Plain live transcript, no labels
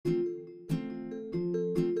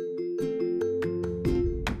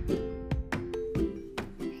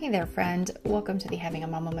there, friend. Welcome to the Having a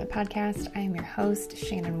Mom Moment podcast. I am your host,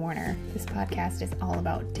 Shannon Warner. This podcast is all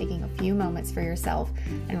about taking a few moments for yourself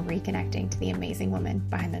and reconnecting to the amazing woman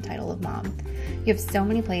behind the title of mom. You have so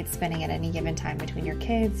many plates spinning at any given time between your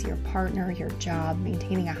kids, your partner, your job,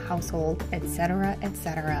 maintaining a household, etc.,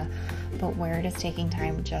 etc. But where does taking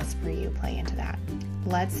time just for you play into that?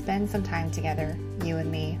 Let's spend some time together, you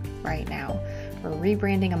and me, right now. We're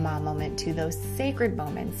rebranding a mom moment to those sacred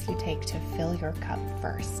moments you take to fill your cup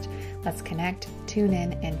first. Let's connect, tune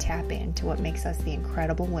in, and tap into what makes us the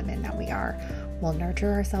incredible women that we are. We'll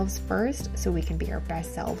nurture ourselves first so we can be our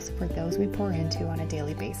best selves for those we pour into on a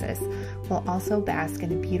daily basis. We'll also bask in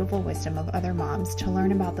the beautiful wisdom of other moms to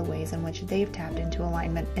learn about the ways in which they've tapped into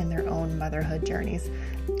alignment in their own motherhood journeys.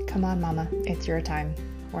 Come on, mama, it's your time.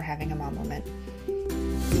 We're having a mom moment.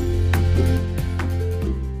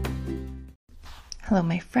 Hello,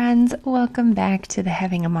 my friends. Welcome back to the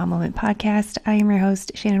Having a Mom Moment podcast. I am your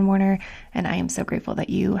host, Shannon Warner, and I am so grateful that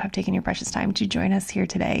you have taken your precious time to join us here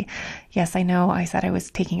today. Yes, I know I said I was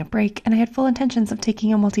taking a break, and I had full intentions of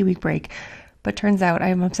taking a multi-week break, but turns out I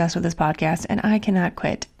am obsessed with this podcast, and I cannot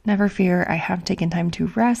quit. Never fear, I have taken time to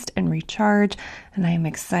rest and recharge, and I am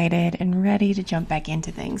excited and ready to jump back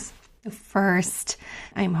into things. First,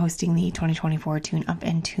 I'm hosting the 2024 Tune Up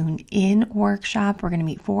and Tune In workshop. We're going to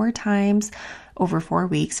meet 4 times over 4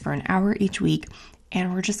 weeks for an hour each week,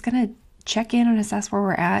 and we're just going to check in and assess where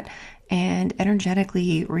we're at and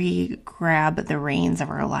energetically re-grab the reins of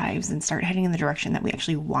our lives and start heading in the direction that we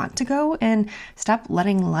actually want to go and stop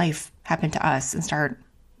letting life happen to us and start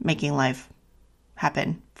making life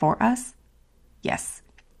happen for us. Yes.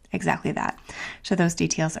 Exactly that. So those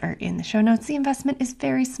details are in the show notes. The investment is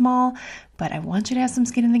very small, but I want you to have some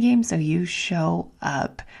skin in the game, so you show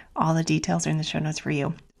up. All the details are in the show notes for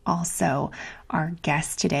you. Also, our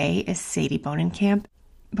guest today is Sadie Bohnenkamp.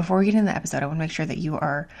 Before we get into the episode, I want to make sure that you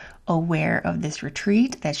are aware of this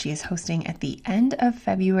retreat that she is hosting at the end of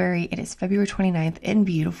February. It is February 29th in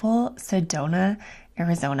beautiful Sedona,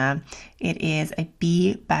 Arizona. It is a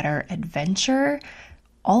Be Better adventure.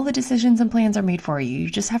 All the decisions and plans are made for you. You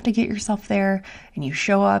just have to get yourself there and you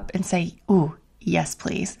show up and say, ooh, yes,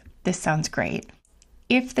 please. This sounds great.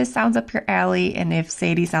 If this sounds up your alley and if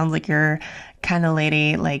Sadie sounds like your kind of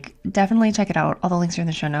lady, like definitely check it out. All the links are in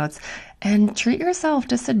the show notes and treat yourself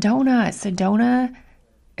to Sedona. Sedona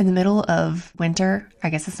in the middle of winter.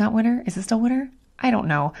 I guess it's not winter. Is it still winter? I don't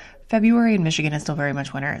know. February in Michigan is still very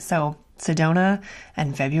much winter. So Sedona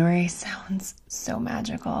and February sounds so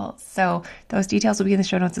magical. So those details will be in the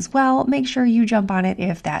show notes as well. Make sure you jump on it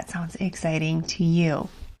if that sounds exciting to you.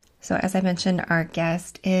 So as I mentioned, our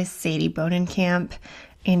guest is Sadie Bohnenkamp,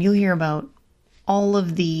 and you'll hear about all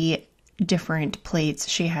of the different plates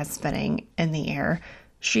she has spinning in the air.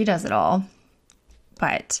 She does it all.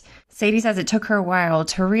 But Sadie says it took her a while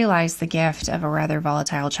to realize the gift of a rather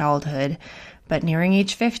volatile childhood. But nearing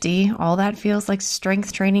age 50, all that feels like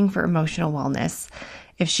strength training for emotional wellness.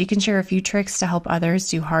 If she can share a few tricks to help others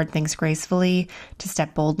do hard things gracefully, to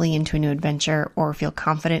step boldly into a new adventure, or feel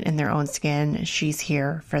confident in their own skin, she's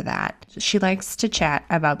here for that. She likes to chat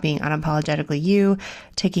about being unapologetically you,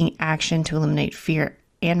 taking action to eliminate fear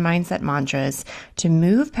and mindset mantras, to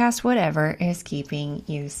move past whatever is keeping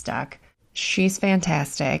you stuck. She's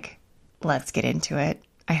fantastic. Let's get into it.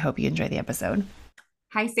 I hope you enjoy the episode.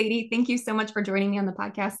 Hi, Sadie. Thank you so much for joining me on the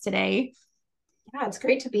podcast today. Yeah, it's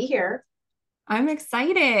great to be here. I'm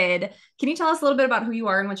excited. Can you tell us a little bit about who you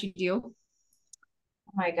are and what you do?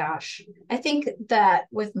 Oh my gosh. I think that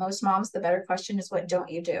with most moms, the better question is, what don't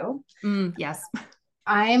you do? Yes.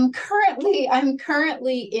 I'm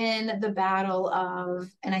currently in the battle of,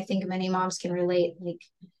 and I think many moms can relate, like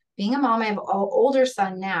being a mom. I have an older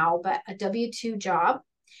son now, but a W-2 job,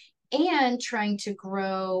 and trying to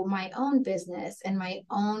grow my own business and my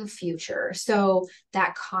own future. So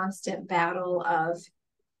that constant battle of,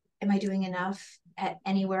 am I doing enough at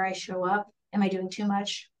anywhere I show up? Am I doing too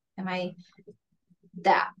much?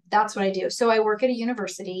 That's what I do. So I work at a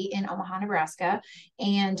university in Omaha, Nebraska,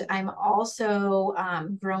 and I'm also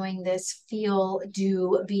growing this Feel,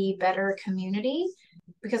 Do, Be Better community,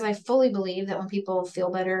 because I fully believe that when people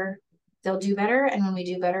feel better, they'll do better. And when we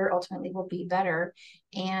do better, ultimately we'll be better.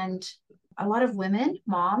 And a lot of women,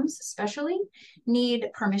 moms especially,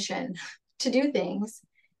 need permission to do things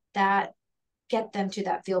that get them to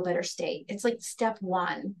that feel better state. It's like step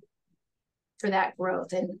one for that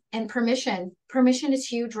growth, and permission is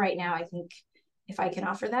huge right now. I think if I can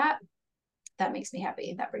offer that, that makes me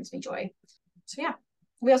happy. That brings me joy. So yeah,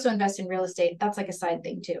 we also invest in real estate. That's like a side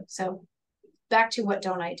thing too. So back to what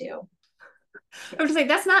don't I do? I was like,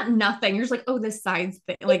 that's not nothing. You're just like, oh, this side's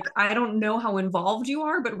thing. Like, I don't know how involved you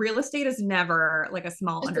are, but real estate is never like a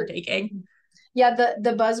small Just undertaking. yeah,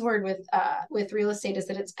 the buzzword with real estate is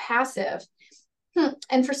that it's passive.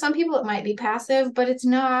 And for some people it might be passive, but it's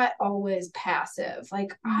not always passive.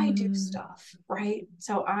 Like I do Mm, stuff, right?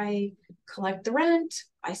 So I collect the rent,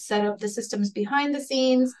 I set up the systems behind the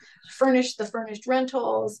scenes, furnish the furnished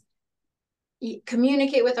rentals,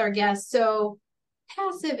 communicate with our guests. So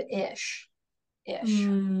passive-ish ish.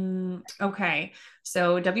 okay.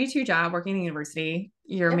 So W-2 job, working in university,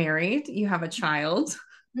 you're Yep. married, you have a child.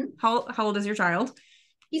 Mhm. How old is your child?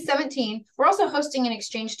 He's 17. We're also hosting an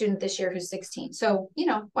exchange student this year who's 16. So,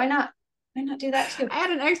 why not? Why not do that too? I had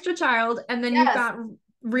an extra child, and then you've Yes. got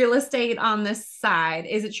real estate on this side.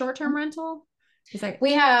 Is it short-term rental? Is that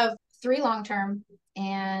We have 3 long-term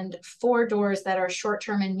and 4 doors that are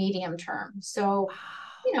short-term and medium term. So,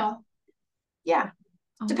 you know, yeah,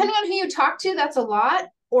 oh, depending on who you talk to, that's a lot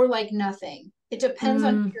or like nothing. It depends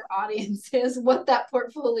on who mm, your audience is, what that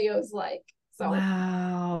portfolio is like. So,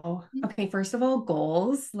 wow. Okay, first of all,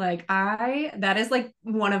 goals. That is like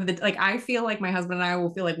one of the, like, I feel like my husband and I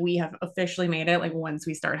will feel like we have officially made it, like, once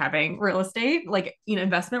we start having real estate, like,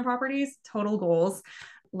 investment properties, total goals.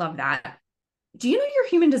 Love that. Do you know your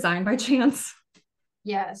human design by chance?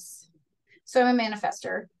 yes. So I'm a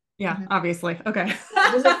manifester. Yeah, Mhm. obviously. Okay.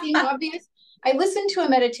 Yeah, does it seem obvious? I listened to a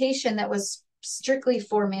meditation that was strictly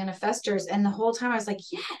for manifestors, and the whole time I was like,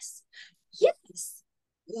 yes, yes,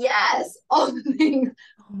 yes, all the things.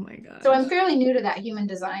 Oh my So I'm gosh. fairly new to that human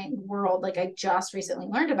design world. Like I just recently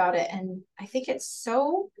learned about it, and I think it's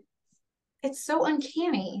so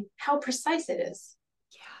uncanny how precise it is.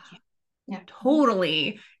 Yeah, Yeah.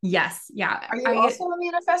 totally. Yes. Yeah. Are you also a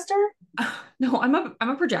manifester? No, I'm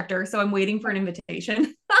a projector, so I'm waiting for an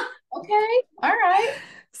invitation. Okay. All right.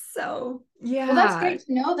 So, Well, that's yeah. great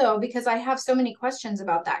to know though, because I have so many questions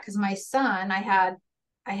about that. Because my son, I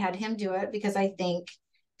had him do it because I think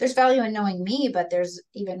there's value in knowing me, but there's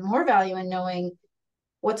even more value in knowing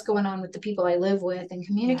what's going on with the people I live with and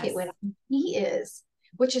communicate Yes. with. He is,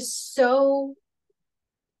 which is so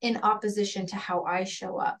in opposition to how I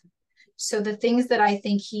show up. So the things that I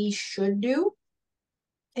think he should do,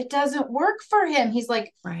 it doesn't work for him. He's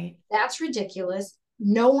like, Right. that's ridiculous.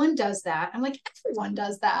 No one does that. I'm like, everyone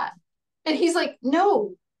does that. And he's like,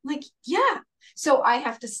 no. I'm like, yeah. So I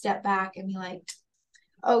have to step back and be like,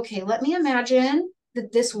 okay, let me imagine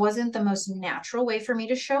that this wasn't the most natural way for me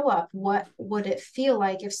to show up. What would it feel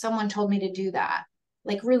like if someone told me to do that?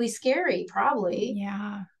 Like really scary, probably.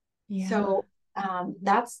 Yeah. Yeah. So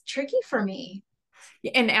that's tricky for me.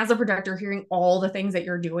 And as a projector, hearing all the things that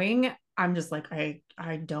you're doing, I'm just like,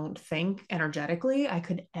 I don't think energetically I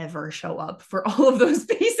could ever show up for all of those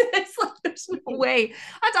pieces. Like, there's no way.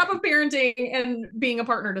 On top of parenting and being a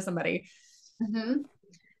partner to somebody. Mm-hmm.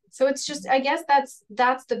 So it's just, I guess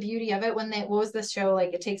that's the beauty of it. When they, what was the show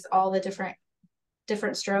like? It takes all the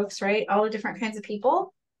different strokes, right? All the different kinds of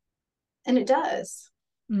people, and it does.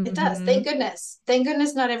 It does. Mm-hmm. Thank goodness. Thank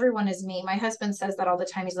goodness not everyone is me. My husband says that all the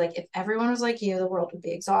time. He's like, if everyone was like you, the world would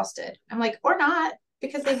be exhausted. I'm like, or not,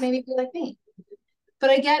 because they'd maybe be like me. But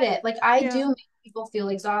I get it. Like I Yeah. do make people feel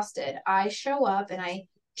exhausted. I show up and I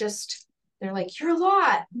just, they're like, you're a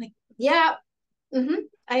lot. I'm like, yeah,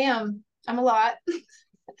 I am. I'm a lot.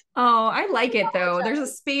 Oh, I like it though. There's a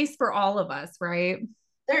space for all of us, right?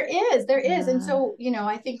 There is. And Yeah. so,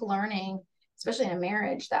 I think learning, especially in a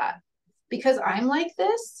marriage, that because I'm like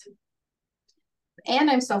this and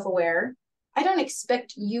I'm self-aware, I don't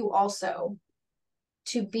expect you also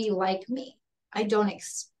to be like me. I don't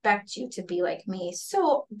expect you to be like me.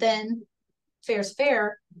 So then fair's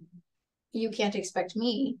fair. You can't expect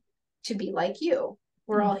me to be like you.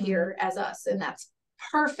 We're all Mm-hmm. here as us, and that's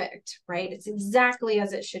perfect, right? It's exactly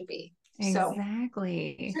as it should be. So it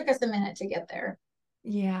Exactly. took us a minute to get there.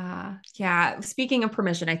 Yeah. Yeah. Speaking of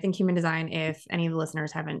permission, I think human design, if any of the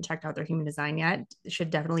listeners haven't checked out their human design yet, should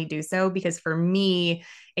definitely do so because for me,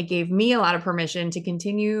 it gave me a lot of permission to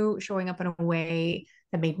continue showing up in a way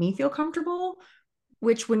that made me feel comfortable,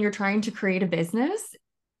 which when you're trying to create a business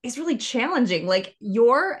is really challenging. Like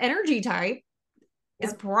your energy type is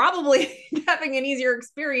Yep. probably having an easier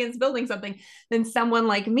experience building something than someone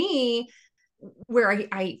like me where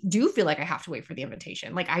I do feel like I have to wait for the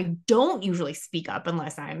invitation. Like I don't usually speak up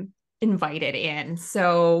unless I'm invited in.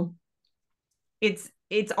 So it's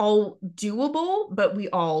all doable, but we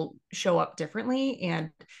all show up differently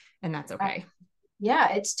and that's Uh, okay.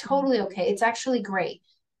 yeah, it's totally okay. It's actually great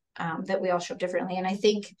that we all show up differently. And I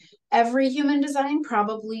think every human design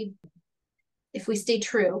probably, if we stay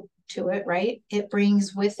true to it, right, it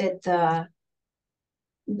brings with it the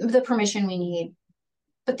permission we need.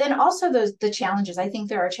 but then also the challenges, I think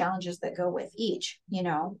there are challenges that go with each, you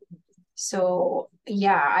know. So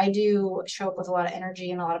yeah, I do show up with a lot of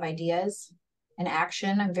energy and a lot of ideas and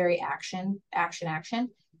action. I'm very action.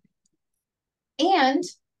 And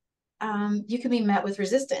you can be met with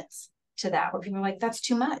resistance to that, where people are like, that's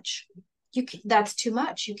too much. That's too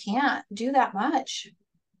much. You can't do that much,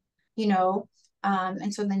 you know.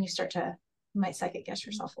 And so then you might second guess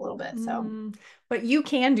yourself a little bit. So But you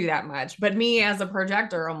can do that much. But me as a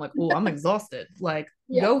projector, I'm like, oh, I'm exhausted. Like,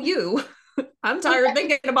 yeah. go you. I'm tired Yeah.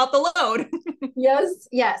 thinking about the load.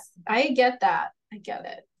 Yes. I get that. I get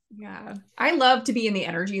it. Yeah. I love to be in the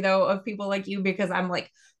energy though of people like you because I'm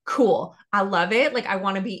like, cool. I love it. Like I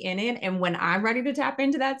want to be in it. And when I'm ready to tap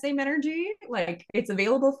into that same energy, like it's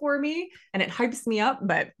available for me and it hypes me up,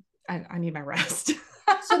 but I need my rest.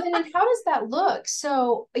 So then how does that look?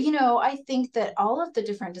 So, you know, I think that all of the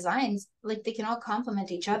different designs, like they can all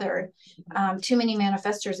complement each other. Too many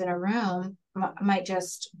manifestors in a room might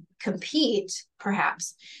just compete,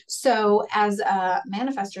 perhaps. So as a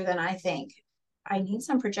manifestor, then I think I need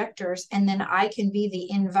some projectors, and then I can be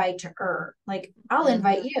the inviter. Like I'll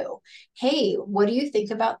invite you. Hey, what do you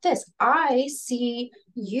think about this? I see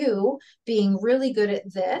you being really good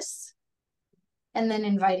at this, and then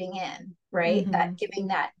inviting in, right? That giving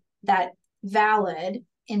that valid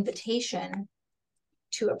invitation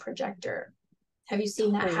to a projector. Have you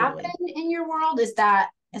seen that happen in your world? Is that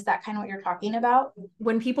kind of what you're talking about?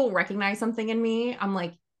 When people recognize something in me, I'm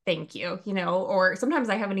like, thank you, you know, or sometimes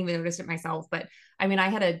I haven't even noticed it myself. But I mean,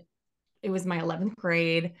 it was my 11th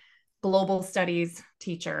grade global studies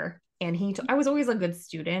teacher. And I was always a good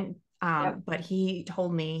student. Yep. But he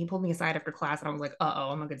pulled me aside after class and I was like, uh-oh,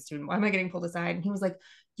 I'm a good student. Why am I getting pulled aside? And he was like,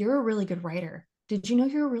 you're a really good writer. Did you know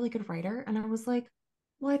you're a really good writer? And I was like,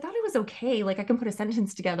 well, I thought it was okay. Like I can put a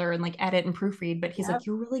sentence together and like edit and proofread, but he's Yep. like,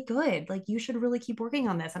 you're really good. Like you should really keep working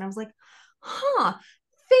on this. And I was like, huh,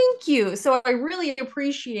 thank you. So I really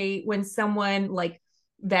appreciate when someone like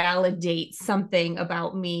validates something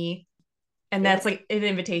about me. And Yep. that's like an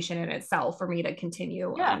invitation in itself for me to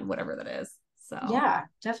continue Yeah. on whatever that is. So Yeah,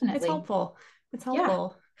 it's definitely. helpful. It's Yeah.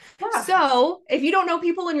 helpful. Yeah. So if you don't know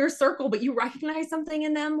people in your circle, but you recognize something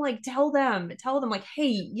in them, like tell them like, hey,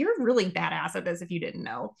 you're really badass at this if you didn't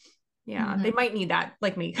know. Yeah, they might need that,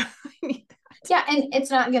 like me. Need that. Yeah, and it's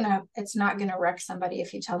not gonna wreck somebody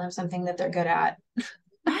if you tell them something that they're good at.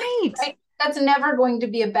 Right. Right? That's never going to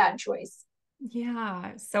be a bad choice.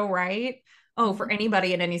 Yeah. So right. Oh, for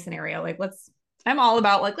anybody in any scenario, like I'm all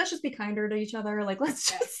about like, let's just be kinder to each other. Like, let's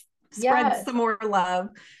just spread Yes. some more love.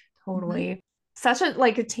 Totally. Such a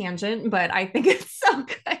like a tangent, but I think it's so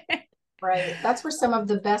good. Right. That's where some of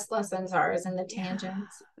the best lessons are, is in the Yeah.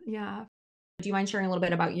 tangents. Yeah. Do you mind sharing a little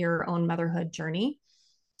bit about your own motherhood journey?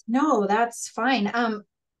 No, that's fine.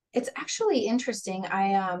 It's actually interesting.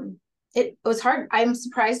 It was hard. I'm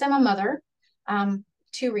surprised I'm a mother.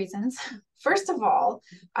 Two reasons. First of all,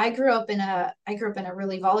 I grew up in a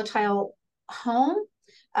really volatile home.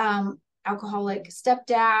 Alcoholic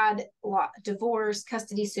stepdad, divorce,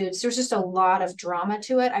 custody suits. There's just a lot of drama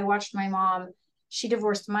to it. I watched my mom, she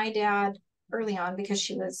divorced my dad early on because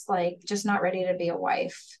she was like just not ready to be a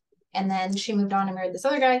wife. And then she moved on and married this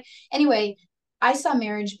other guy. Anyway, I saw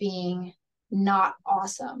marriage being not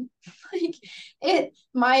awesome.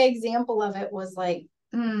 My example of it was like,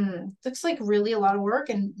 looks like really a lot of work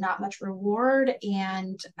and not much reward,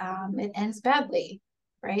 and it ends badly,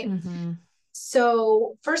 right?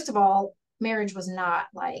 So, first of all, marriage was not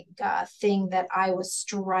like a thing that I was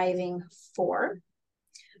striving for.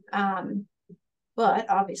 Um, but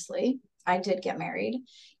obviously, I did get married.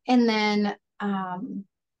 And then, and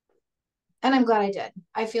I'm glad I did.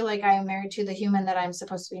 I feel like I am married to the human that I'm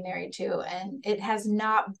supposed to be married to. And it has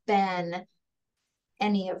not been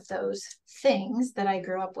any of those things that I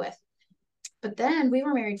grew up with. But then we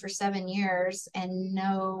were married for 7 years and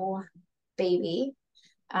no baby.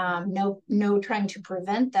 No trying to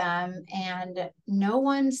prevent them, and no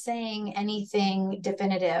one saying anything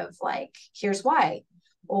definitive like here's why,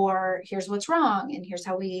 or here's what's wrong, and here's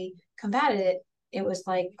how we combat it. It was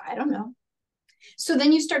like, I don't know. So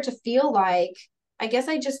then you start to feel like, I guess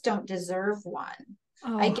I just don't deserve one.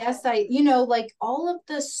 I guess like all of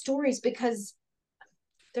the stories, because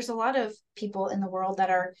there's a lot of people in the world that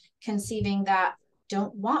are conceiving that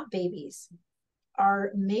don't want babies,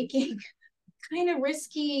 are making kind of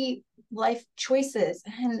risky life choices.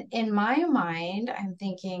 And in my mind, I'm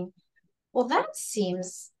thinking, well, that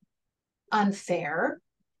seems unfair.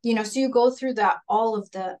 So you go through that, all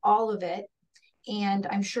of it. And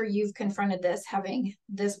I'm sure you've confronted this, having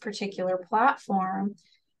this particular platform.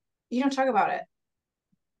 You don't talk about it.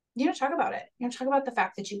 You don't talk about it. You don't talk about the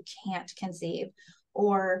fact that you can't conceive,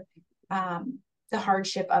 or the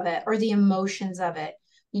hardship of it or the emotions of it,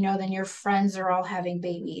 then your friends are all having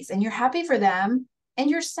babies and you're happy for them and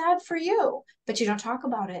you're sad for you, but you don't talk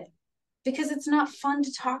about it because it's not fun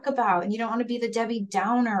to talk about and you don't want to be the Debbie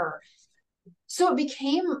Downer. So it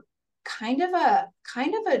became kind of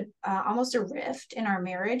a almost a rift in our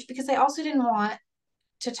marriage because I also didn't want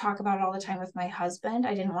to talk about it all the time with my husband.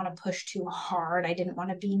 I didn't want to push too hard. I didn't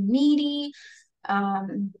want to be needy.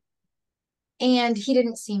 And he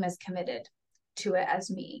didn't seem as committed to it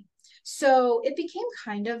as me. So it became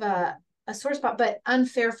kind of a sore spot, but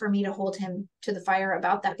unfair for me to hold him to the fire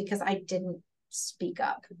about that because I didn't speak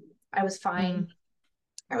up. I was fine.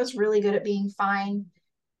 I was really good at being fine.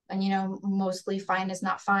 And, mostly fine is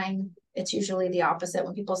not fine. It's usually the opposite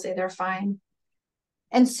when people say they're fine.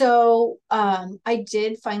 And so I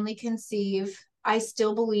did finally conceive. I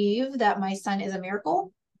still believe that my son is a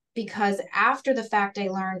miracle because after the fact, I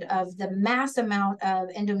learned of the mass amount of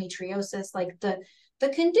endometriosis, like the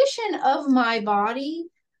condition of my body.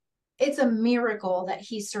 It's a miracle that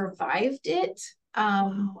he survived it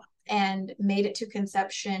and made it to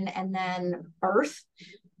conception and then birth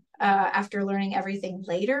after learning everything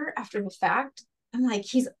later, after the fact. I'm like,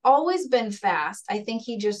 he's always been fast. I think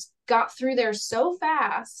he just got through there so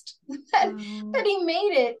fast that he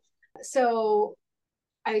made it. So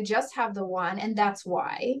I just have the one, and that's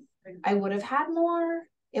why. I would have had more.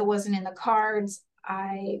 It wasn't in the cards.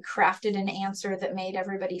 I crafted an answer that made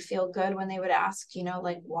everybody feel good when they would ask,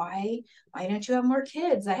 like, why don't you have more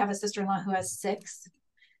kids? I have a sister-in-law who has 6.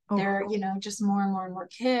 They're, just more and more and more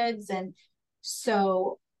kids. And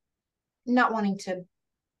so not wanting to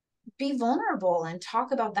be vulnerable and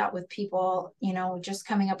talk about that with people, just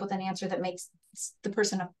coming up with an answer that makes the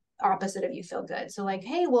person opposite of you feel good. So like,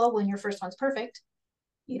 hey, well, when your first one's perfect,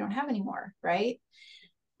 you don't have any more, right?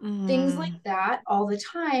 Things like that all the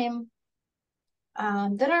time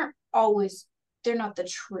that aren't always, they're not the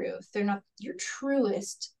truth. They're not your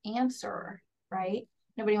truest answer, right?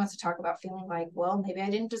 Nobody wants to talk about feeling like, well, maybe I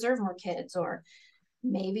didn't deserve more kids, or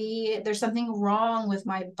maybe there's something wrong with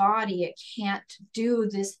my body. It can't do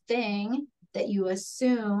this thing that you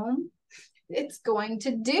assume it's going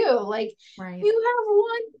to do. Like, right. You have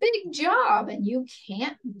one big job and you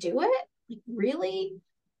can't do it. Like, really?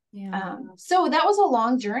 Yeah. So that was a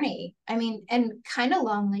long journey. I mean, and kind of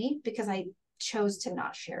lonely because I chose to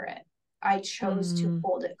not share it. I chose to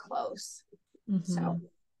hold it close. So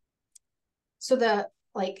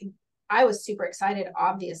I was super excited,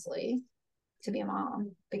 obviously, to be a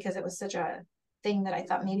mom because it was such a thing that I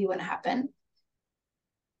thought maybe wouldn't happen.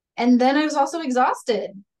 And then I was also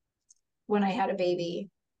exhausted when I had a baby.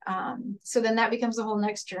 So then that becomes the whole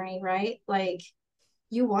next journey, right? Like,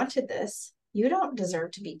 you wanted this. You don't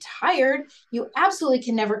deserve to be tired. You absolutely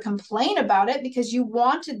can never complain about it because you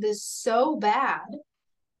wanted this so bad.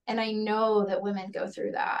 And I know that women go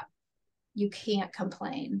through that. You can't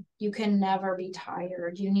complain. You can never be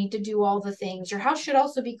tired. You need to do all the things. Your house should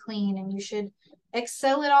also be clean and you should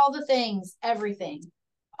excel at all the things, everything,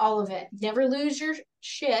 all of it. Never lose your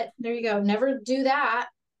shit. There you go. Never do that.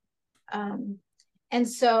 And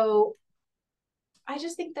so I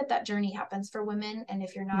just think that journey happens for women. And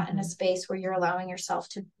if you're not in a space where you're allowing yourself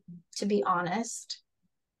to be honest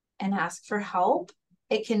and ask for help,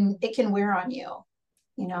 it can wear on you,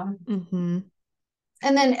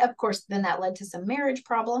 And then, of course, that led to some marriage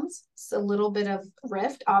problems. It's a little bit of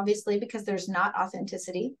rift, obviously, because there's not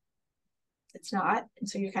authenticity. It's not. And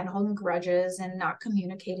so you're kind of holding grudges and not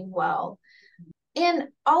communicating well. And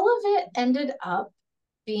all of it ended up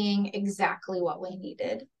being exactly what we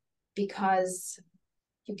needed because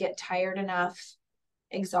you get tired enough,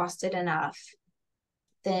 exhausted enough,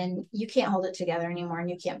 then you can't hold it together anymore and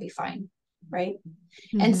you can't be fine. Right.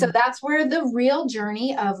 And so that's where the real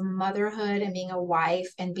journey of motherhood and being a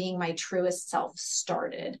wife and being my truest self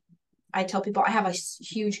started. I tell people I have a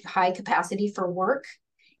huge high capacity for work,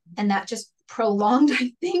 and that just prolonged,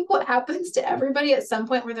 I think, what happens to everybody at some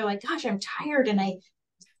point where they're like, gosh, I'm tired and I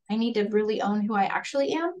need to really own who I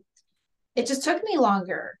actually am. It just took me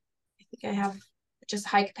longer. I think I have just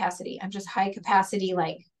high capacity. I'm just high capacity,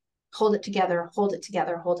 like hold it together, hold it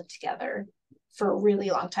together, hold it together for a really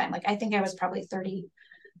long time. Like, I think I was probably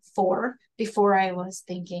 34 before I was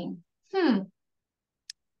thinking,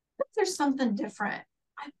 there's something different.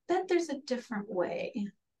 I bet there's a different way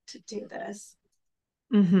to do this.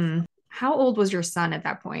 How old was your son at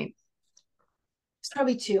that point? It's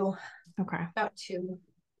probably 2. Okay. About 2.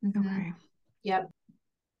 Okay. Yep.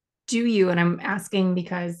 Do you, and I'm asking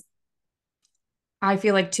because I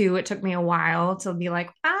feel like too, it took me a while to be like,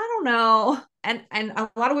 I don't know. And a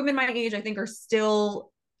lot of women my age, I think, are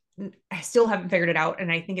still I still haven't figured it out.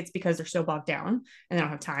 And I think it's because they're so bogged down and they don't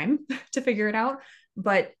have time to figure it out.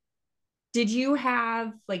 But did you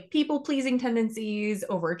have like people pleasing tendencies,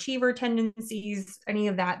 overachiever tendencies, any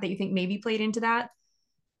of that you think maybe played into that?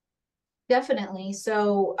 Definitely.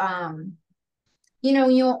 So, I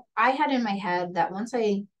had in my head that once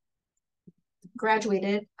I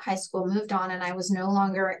graduated high school, moved on, and I was no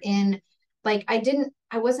longer in, like,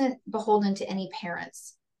 I wasn't beholden to any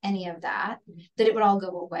parents, any of that, that it would all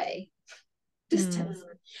go away. Distance.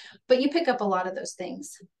 But you pick up a lot of those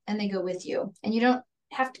things and they go with you, and you don't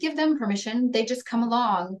have to give them permission. They just come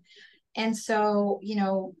along. And so,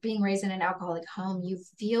 being raised in an alcoholic home, you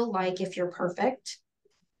feel like if you're perfect,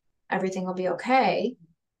 everything will be okay.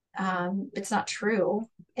 It's not true.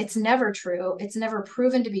 It's never true. It's never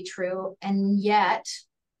proven to be true. And yet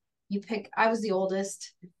I was the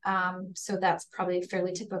oldest. So that's probably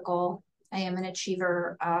fairly typical. I am an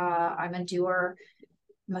achiever. I'm a doer.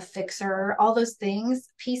 I'm a fixer, all those things.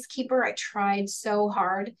 Peacekeeper, I tried so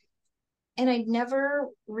hard. And I never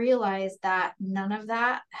realized that none of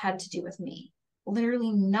that had to do with me.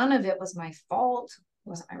 Literally none of it was my fault. It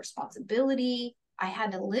wasn't my responsibility. I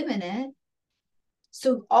had to live in it.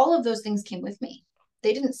 So all of those things came with me.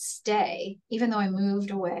 They didn't stay, even though I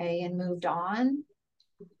moved away and moved on.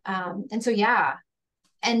 And so, yeah.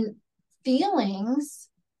 And feelings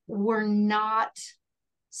were not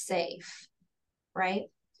safe, right?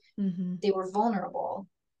 Mm-hmm. They were vulnerable.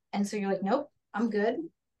 And so you're like, nope, I'm good.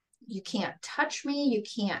 You can't touch me. You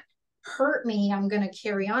can't hurt me. I'm going to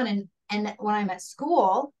carry on. And when I'm at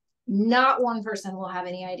school, not one person will have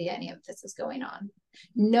any idea any of this is going on.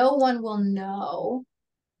 No one will know,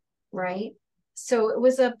 right? So it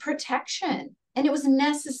was a protection, and it was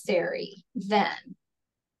necessary then.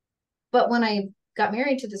 But when I got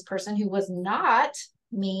married to this person who was not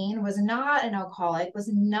mean, was not an alcoholic, was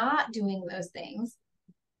not doing those things,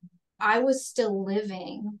 I was still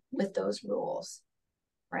living with those rules,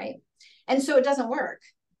 right? And so it doesn't work.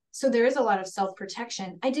 So there is a lot of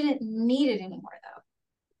self-protection. I didn't need it anymore though,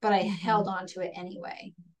 but I held on to it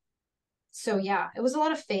anyway. So yeah, it was a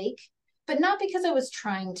lot of fake, but not because I was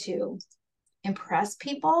trying to impress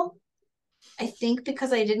people. I think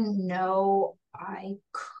because I didn't know I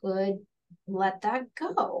could let that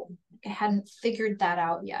go. I hadn't figured that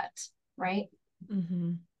out yet, right?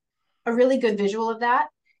 Mm-hmm. A really good visual of that,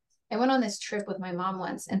 I went on this trip with my mom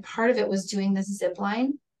once, and part of it was doing this zip line.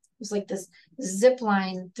 It was like this zip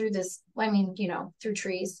line through this, through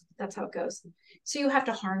trees. That's how it goes. So you have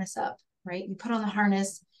to harness up, right? You put on the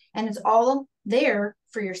harness, and it's all there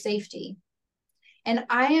for your safety. And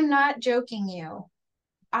I am not joking you.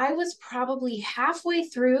 I was probably halfway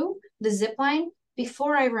through the zip line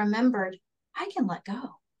before I remembered I can let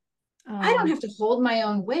go. I don't have to hold my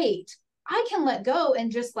own weight. I can let go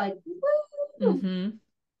and just like, woo. Mm-hmm.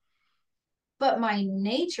 But my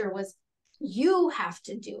nature was, you have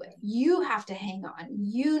to do it. You have to hang on.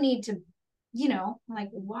 You need to, like,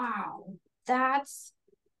 wow, that's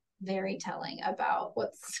very telling about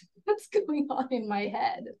what's going on in my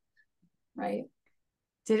head. Right.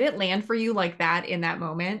 Did it land for you like that in that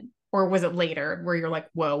moment? Or was it later where you're like,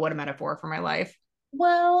 whoa, what a metaphor for my life?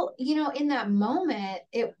 Well, in that moment,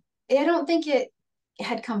 I don't think it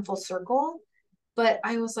had come full circle, but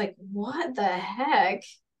I was like, what the heck?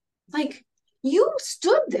 Like, you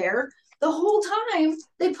stood there the whole time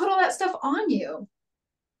they put all that stuff on you.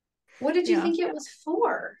 What did you think it was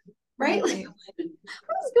for? Right? Like, what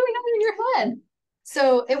was going on in your head?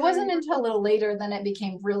 So it wasn't until a little later then it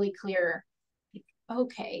became really clear.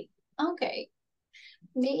 Okay,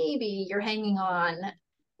 maybe you're hanging on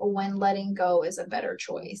when letting go is a better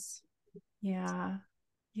choice. Yeah.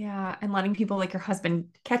 Yeah. And letting people like your husband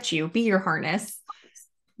catch you, be your harness.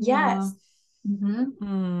 Yes. Yeah.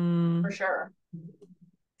 Mm-hmm. For sure.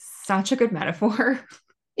 Such a good metaphor.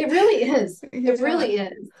 It really is. It really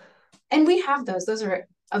is. And we have those. Those are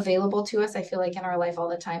available to us, I feel like, in our life all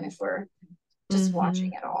the time if we're just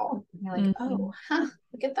watching it all. You're like, oh,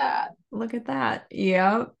 look at that. Look at that.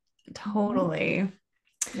 Yep. Totally.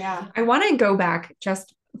 Yeah. I want to go back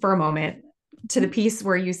just for a moment to the piece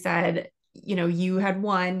where you said, you had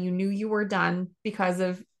won, you knew you were done because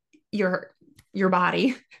of your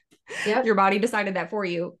body. Yep. Your body decided that for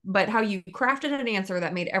you, but how you crafted an answer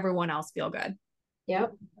that made everyone else feel good.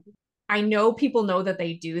 Yep. I know people know that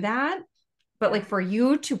they do that, but like for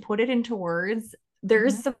you to put it into words,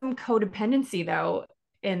 there's some codependency though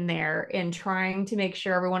in there in trying to make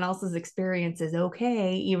sure everyone else's experience is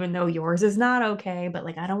okay, even though yours is not okay. But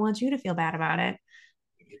like, I don't want you to feel bad about it.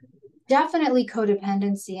 Definitely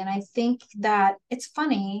codependency. And I think that it's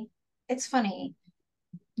funny. The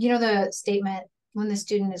statement, when the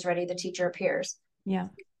student is ready, the teacher appears. Yeah.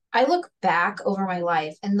 I look back over my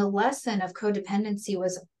life and the lesson of codependency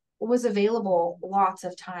was available lots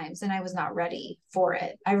of times and I was not ready for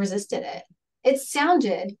it. I resisted it. It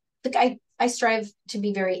sounded like I strive to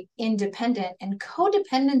be very independent, and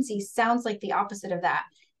codependency sounds like the opposite of that.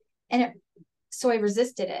 So I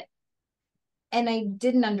resisted it. And I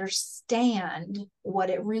didn't understand what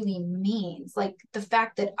it really means. Like the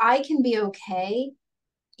fact that I can be okay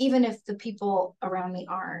even if the people around me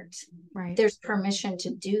aren't. Right. There's permission to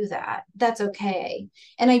do that. That's okay.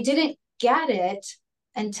 And I didn't get it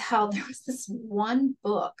until there was this one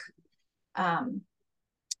book. And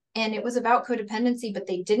it was about codependency, but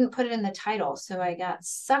they didn't put it in the title. So I got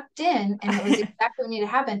sucked in, and it was exactly what needed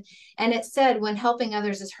to happen. And it said, when helping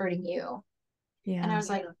others is hurting you. Yeah. And I was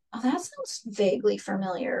like, oh, that sounds vaguely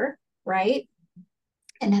familiar, right?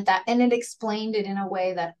 And it explained it in a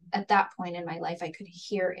way that at that point in my life, I could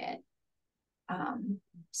hear it.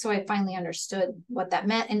 So I finally understood what that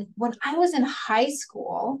meant. And when I was in high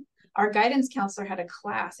school, our guidance counselor had a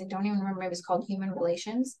class. I don't even remember. It was called Human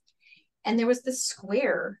Relations. And there was this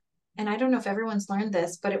square. And I don't know if everyone's learned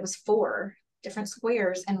this, but it was 4 different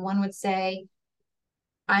squares. And one would say,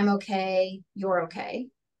 I'm okay, you're okay.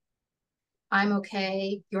 I'm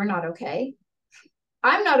okay, you're not okay.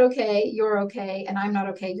 I'm not okay, you're okay. And I'm not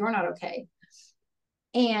okay, you're not okay.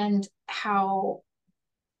 And how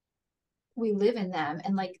we live in them.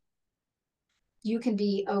 And like, you can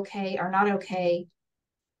be okay or not okay,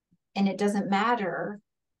 and it doesn't matter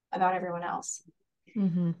about everyone else.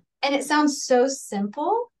 Mm-hmm. And it sounds so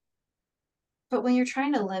simple, but when you're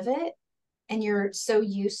trying to live it and you're so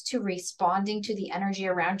used to responding to the energy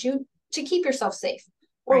around you to keep yourself safe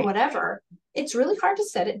or Right. whatever, it's really hard to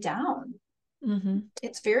set it down. Mm-hmm.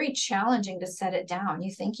 It's very challenging to set it down.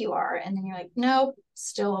 You think you are, and then you're like, nope,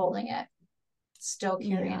 still holding it, still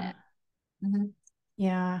carrying it. Mm-hmm.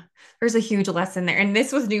 Yeah. There's a huge lesson there. And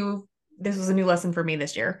this was new. This was a new lesson for me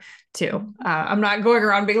this year too. Mm-hmm. I'm not going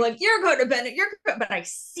around being like, you're codependent, but I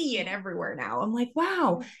see it everywhere now. I'm like,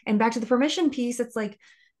 wow. And back to the permission piece, it's like,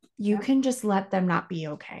 you can just let them not be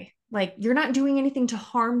okay. Like, you're not doing anything to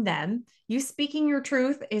harm them. You speaking your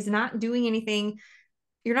truth is not doing anything.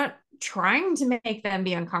 You're not trying to make them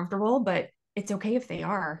be uncomfortable, but it's okay if they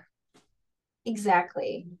are.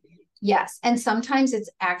 Exactly. Yes. And sometimes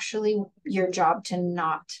it's actually your job to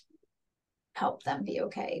not help them be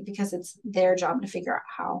okay because it's their job to figure out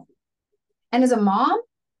how. And as a mom,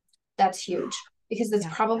 that's huge because that's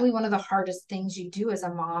probably one of the hardest things you do as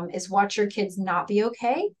a mom is watch your kids not be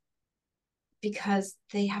okay because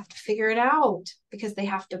they have to figure it out, because they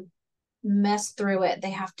have to mess through it.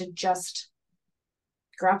 They have to just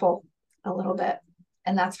grapple a little bit.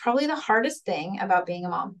 And that's probably the hardest thing about being a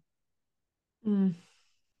mom. Mm.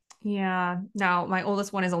 Yeah. Now, my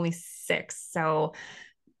oldest one is only 6. So,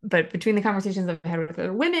 but between the conversations I've had with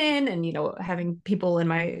other women and, having people in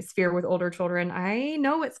my sphere with older children, I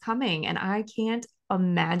know it's coming, and I can't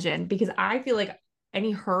imagine, because I feel like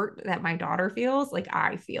any hurt that my daughter feels, like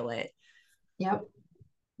I feel it. Yep.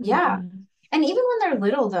 Yeah. Mm-hmm. And even when they're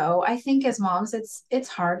little though, I think as moms, it's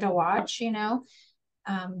hard to watch, they'll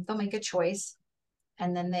make a choice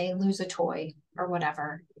and then they lose a toy or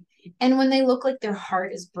whatever. And when they look like their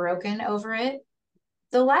heart is broken over it,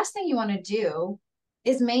 the last thing you want to do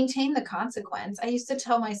is maintain the consequence. I used to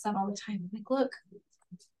tell my son all the time, like, look,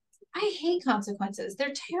 I hate consequences.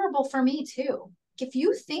 They're terrible for me too. If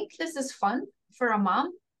you think this is fun for a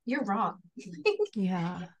mom, you're wrong.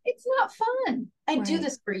 Yeah. It's not fun. I do Right.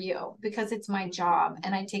 this for you because it's my job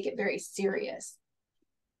and I take it very serious.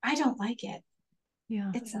 I don't like it.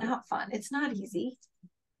 Yeah. It's not fun. It's not easy.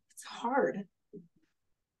 It's hard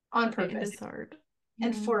on purpose. It is hard.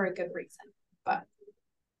 And for a good reason. But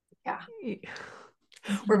yeah.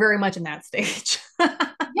 We're very much in that stage.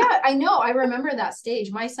 Yeah, I know. I remember that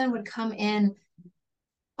stage. My son would come in,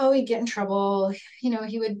 he'd get in trouble.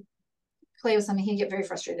 He would play with something, he'd get very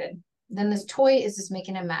frustrated. Then this toy is just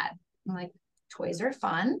making him mad. I'm like, toys are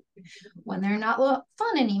fun. When they're not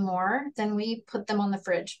fun anymore, then we put them on the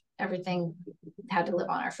fridge. Everything had to live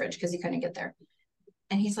on our fridge because he couldn't get there.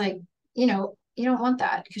 And he's like, you don't want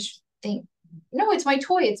that because you think, no, it's my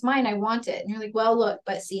toy. It's mine. I want it. And you're like, well, look,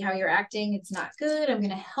 but see how you're acting. It's not good. I'm going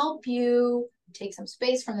to help you take some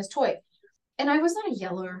space from this toy. And I was not a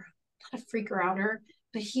yeller, not a freaker outer,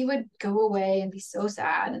 but he would go away and be so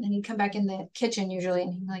sad. And then he'd come back in the kitchen usually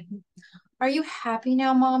and he'd be like, are you happy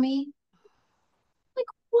now, mommy? Like,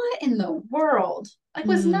 what in the world? I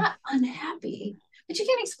was not unhappy. But you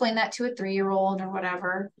can't explain that to a 3-year-old or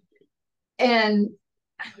whatever. And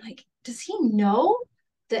I'm like, does he know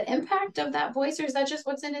the impact of that voice, or is that just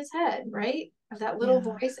what's in his head, right? Of that little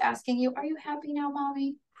voice asking you, are you happy now,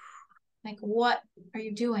 mommy? Like, what are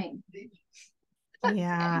you doing?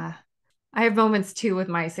 Yeah. I have moments too with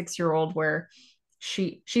my 6-year-old where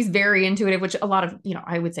she's very intuitive, which a lot of,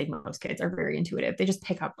 I would say most kids are very intuitive. They just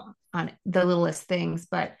pick up on the littlest things,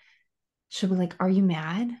 but she'll be like, "Are you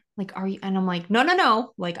mad? Like, are you?" And I'm like, "No, no,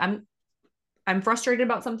 no. Like, I'm frustrated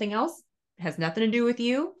about something else. It has nothing to do with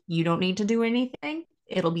you. You don't need to do anything.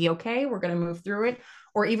 It'll be okay. We're going to move through it."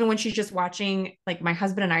 Or even when she's just watching, like my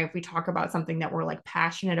husband and I, if we talk about something that we're like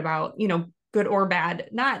passionate about, good or bad,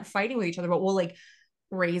 not fighting with each other, but we'll like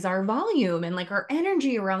raise our volume and like our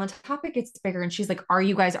energy around the topic gets bigger. And she's like, "Are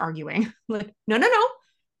you guys arguing?" I'm like, "No, no, no.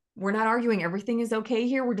 We're not arguing. Everything is okay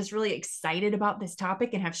here. We're just really excited about this topic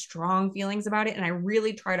and have strong feelings about it." And I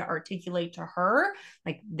really try to articulate to her,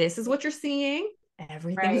 like, this is what you're seeing.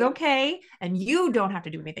 Everything's Right. okay. And you don't have to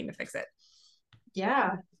do anything to fix it.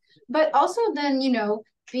 Yeah. But also then,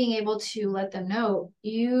 being able to let them know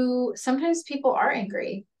sometimes people are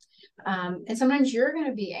angry. And sometimes you're going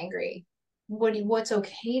to be angry. What's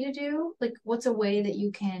okay to do? Like, what's a way that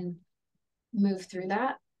you can move through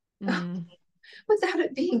that without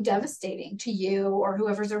it being devastating to you or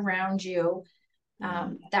whoever's around you?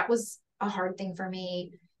 That was a hard thing for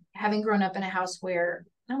me, having grown up in a house where,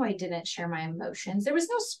 no, I didn't share my emotions. There was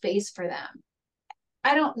no space for them.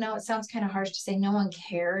 I don't know. It sounds kind of harsh to say no one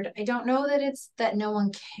cared. I don't know that it's that no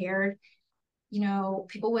one cared.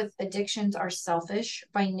 People with addictions are selfish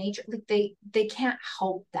by nature. Like they can't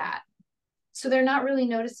help that. So they're not really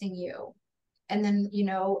noticing you. And then,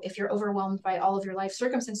 if you're overwhelmed by all of your life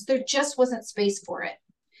circumstances, there just wasn't space for it.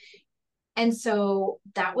 And so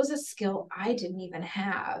that was a skill I didn't even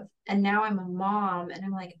have. And now I'm a mom and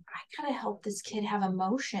I'm like, I gotta help this kid have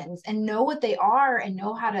emotions and know what they are and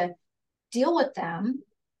know how to deal with them.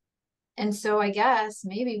 And so I guess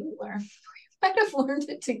maybe we might have learned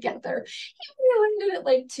it together. He learned it at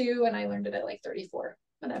like 2 and I learned it at like 34.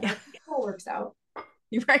 Whatever. Yeah. It all works out.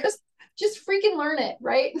 You're right. Just freaking learn it,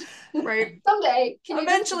 right? Right. Someday.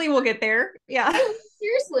 Eventually we'll get there. Yeah.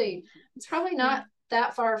 Seriously. It's probably not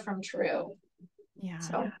that far from true. Yeah.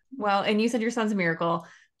 So well, and you said your son's a miracle.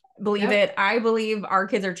 Believe it. I believe our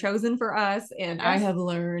kids are chosen for us, and yes. I have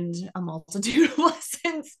learned a multitude of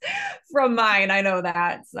lessons from mine. I know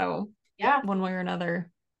that. So yeah, one way or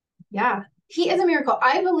another. Yeah. He is a miracle.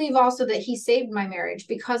 I believe also that he saved my marriage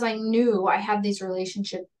because I knew I had these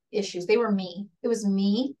relationship issues. They were me. It was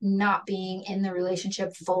me not being in the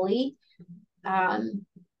relationship fully. And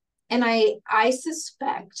I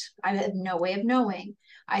suspect, I had no way of knowing,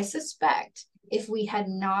 I suspect if we had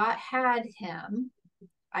not had him,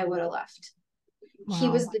 I would have left. Wow. He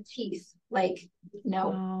was the teeth. Like, no,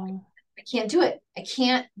 wow. I can't do it. I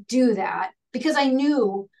can't do that because I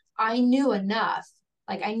knew enough.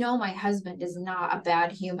 Like, I know my husband is not a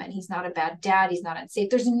bad human. He's not a bad dad. He's not unsafe.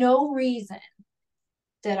 There's no reason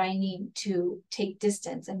that I need to take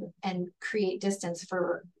distance and create distance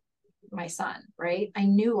for my son, right? I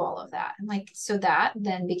knew all of that. And like, so that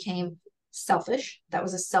then became selfish. That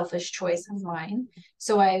was a selfish choice of mine.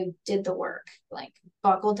 So I did the work, like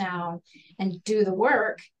buckle down and do the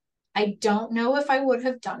work. I don't know if I would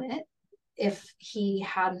have done it if he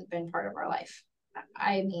hadn't been part of our life.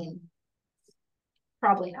 I mean,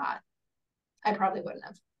 probably not. I probably wouldn't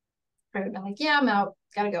have. I would have been like, yeah, I'm out.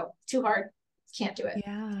 Gotta go. Too hard. Can't do it.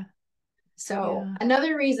 Yeah. So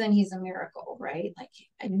another reason he's a miracle, right? Like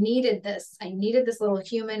I needed this little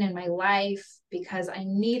human in my life because I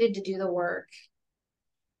needed to do the work.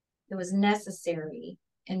 It was necessary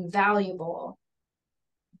and valuable.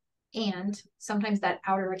 And sometimes that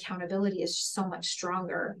outer accountability is so much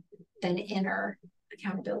stronger than inner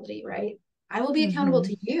accountability, right? I will be accountable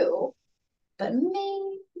to you, but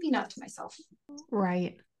maybe not to myself.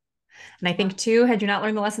 Right. And I think too, had you not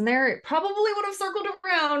learned the lesson there, it probably would have circled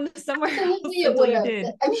around somewhere else until you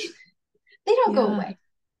did. I mean, they don't go away.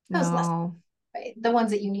 Those lessons, right? The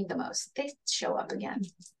ones that you need the most, they show up again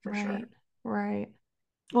for sure. Right.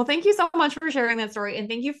 Well, thank you so much for sharing that story. And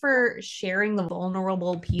thank you for sharing the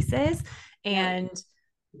vulnerable pieces. And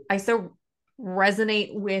I so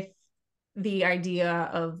resonate with the idea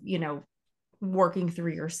of, working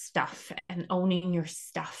through your stuff and owning your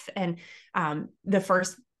stuff. And the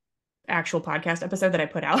first actual podcast episode that I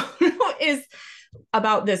put out is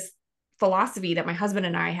about this philosophy that my husband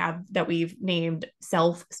and I have that we've named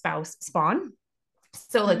self, spouse, spawn.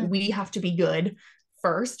 So like we have to be good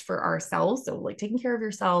first for ourselves. So like taking care of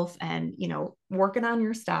yourself and, working on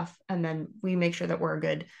your stuff. And then we make sure that we're a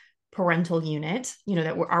good parental unit,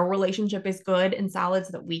 that our relationship is good and solid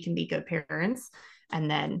so that we can be good parents. And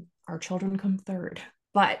then our children come third.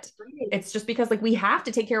 But it's just because like we have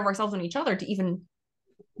to take care of ourselves and each other to even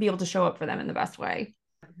be able to show up for them in the best way.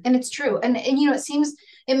 And it's true. And it seems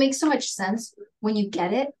it makes so much sense when you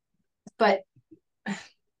get it, but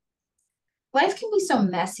life can be so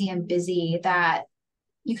messy and busy that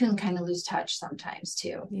you can kind of lose touch sometimes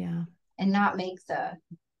too. Yeah. And not make the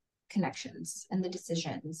connections and the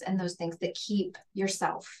decisions and those things that keep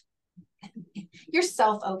yourself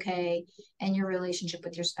okay and your relationship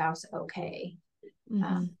with your spouse okay.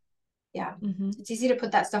 Yeah. It's easy to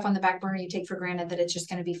put that stuff on the back burner you take for granted that it's just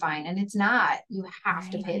going to be fine, and it's not. You have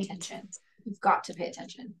to pay attention. You've got to pay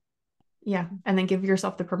attention. Yeah. And then give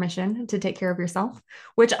yourself the permission to take care of yourself,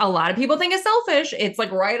 which a lot of people think is selfish. It's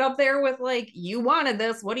like right up there with like, you wanted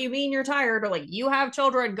this. What do you mean you're tired? Or like, you have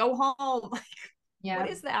children, go home. Like, Yeah. what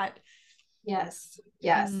is that? Yes.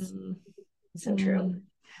 So true.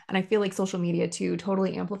 And I feel like social media too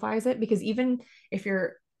totally amplifies it, because even if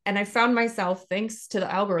you're, and I found myself, thanks to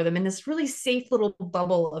the algorithm, in this really safe little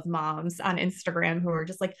bubble of moms on Instagram who are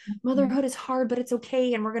just like, motherhood is hard, but it's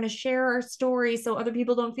okay. And we're going to share our story so other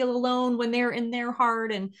people don't feel alone when they're in their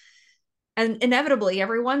heart. And inevitably,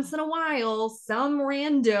 every once in a while, some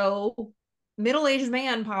rando middle-aged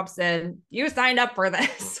man pops in, you signed up for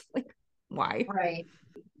this. Like, why? Right.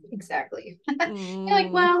 Exactly. You're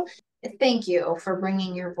like, well, thank you for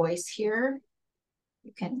bringing your voice here.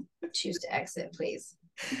 You can choose to exit, please.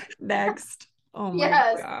 Next. Oh my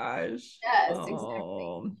gosh. Yes,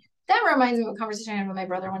 exactly. That reminds me of a conversation I had with my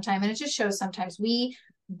brother one time, and it just shows sometimes we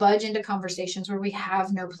budge into conversations where we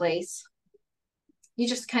have no place. You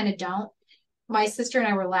just kind of don't. My sister and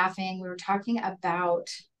I were laughing. We were talking about,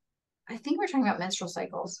 I think we were talking about menstrual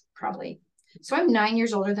cycles, probably. So I'm 9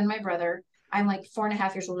 years older than my brother. I'm like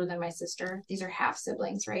 4.5 years older than my sister. These are half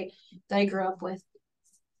siblings, right? That I grew up with.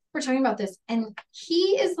 We're talking about this, and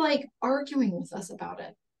he is like arguing with us about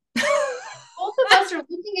it. Both of us are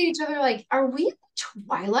looking at each other like, are we in the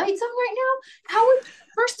Twilight Zone right now? How would,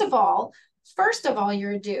 first of all,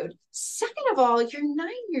 you're a dude. Second of all, you're 9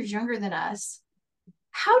 years younger than us.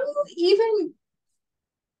 How do you even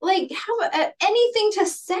like have anything to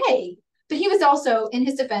say? But he was also, in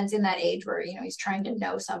his defense, in that age where, you know, he's trying to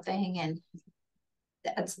know something, and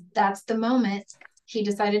that's the moment he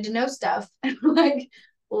decided to know stuff. Like,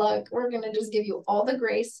 look, we're gonna just give you all the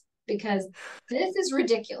grace because this is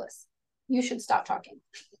ridiculous. You should stop talking.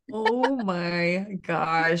 Oh my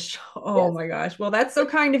gosh. Oh my gosh. Well, that's so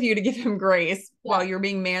kind of you to give him grace while you're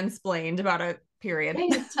being mansplained about a period. Yeah,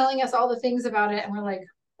 he's telling us all the things about it, and we're like,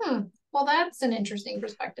 well, that's an interesting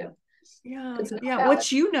perspective. Yeah.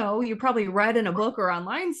 Which, you know, you probably read in a book or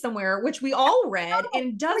online somewhere, which we all read,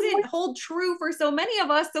 and doesn't hold true for so many of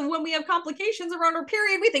us. So when we have complications around our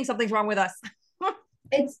period, we think something's wrong with us.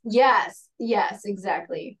 It's yes,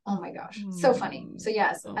 exactly. Oh my gosh. So funny. So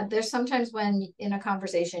yes, there's sometimes when in a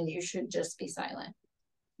conversation you should just be silent.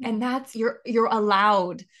 And that's you're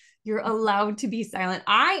allowed. You're allowed to be silent.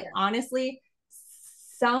 I honestly,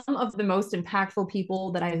 some of the most impactful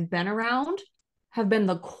people that I've been around have been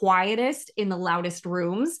the quietest in the loudest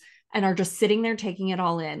rooms and are just sitting there taking it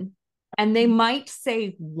all in. And they might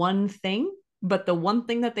say one thing, but the one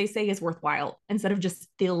thing that they say is worthwhile instead of just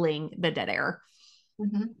filling the dead air.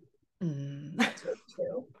 That's really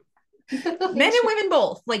true. Men and women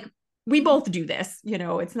both. Like, we both do this. You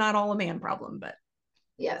know, it's not all a man problem, but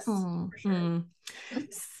yes. For sure.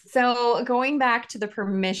 So going back to the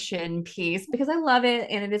permission piece, because I love it,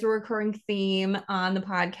 and it is a recurring theme on the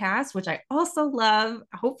podcast, which I also love.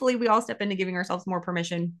 Hopefully we all step into giving ourselves more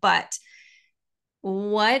permission, but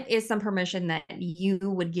what is some permission that you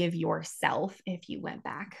would give yourself if you went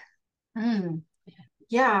back?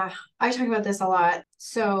 Yeah, I talk about this a lot.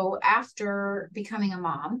 So after becoming a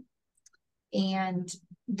mom, and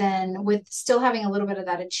then with still having a little bit of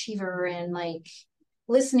that achiever and like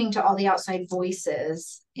listening to all the outside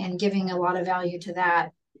voices and giving a lot of value to that,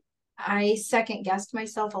 I second guessed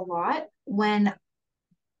myself a lot when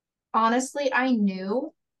honestly I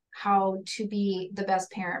knew how to be the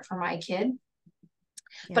best parent for my kid.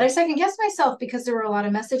 But I second guessed myself because there were a lot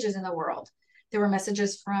of messages in the world. There were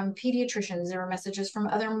messages from pediatricians. There were messages from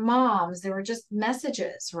other moms. There were just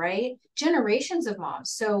messages, right? Generations of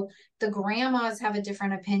moms. So the grandmas have a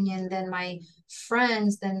different opinion than my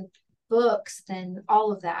friends, than books, than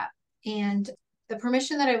all of that. And the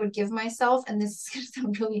permission that I would give myself, and this is going to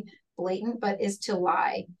sound really blatant, but is to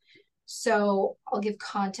lie. So I'll give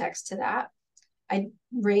context to that. I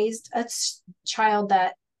raised a child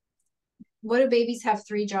that, what do babies have?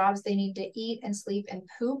 3 jobs. They need to eat and sleep and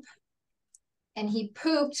poop. And he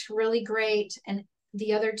pooped really great. And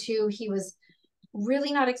the other 2, he was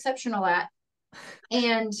really not exceptional at.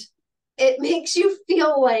 And it makes you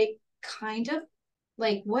feel like, kind of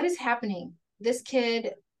like, what is happening? This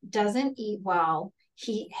kid doesn't eat well.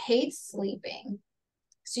 He hates sleeping.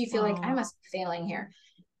 So you feel like I must be failing here.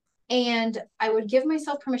 And I would give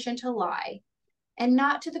myself permission to lie, and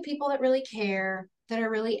not to the people that really care, that are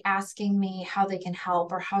really asking me how they can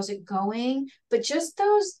help or how's it going, but just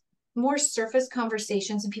those more surface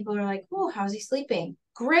conversations. And people are like, oh, how's he sleeping?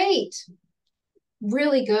 Great.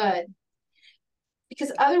 Really good.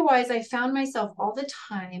 Because otherwise I found myself all the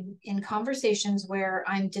time in conversations where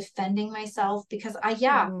I'm defending myself because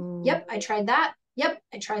yep, I tried that. Yep,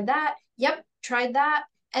 I tried that. Yep, tried that.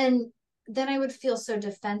 And then I would feel so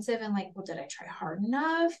defensive and like, well, did I try hard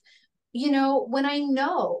enough? When I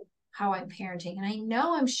know how I'm parenting and I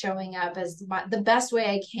know I'm showing up as the best way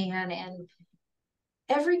I can, and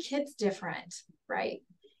every kid's different, right?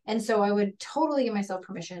 And so I would totally give myself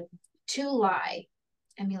permission to lie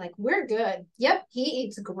and be like, we're good. Yep, he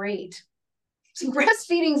eats great.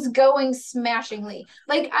 Breastfeeding's going smashingly.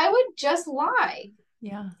 Like, I would just lie.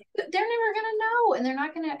 Yeah. They're never going to know, and they're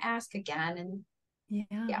not going to ask again. And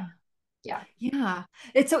yeah. Yeah. Yeah.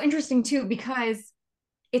 It's so interesting too, because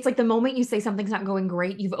it's like the moment you say something's not going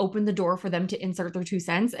great, you've opened the door for them to insert their 2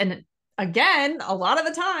 cents. And again, a lot of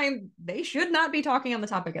the time, they should not be talking on the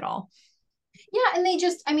topic at all. Yeah.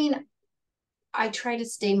 And I try to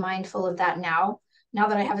stay mindful of that now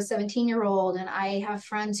that I have a 17-year-old and I have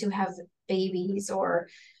friends who have babies, or,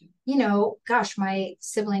 gosh, my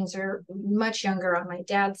siblings are much younger on my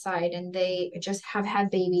dad's side and they just have had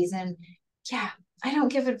babies. And yeah, I don't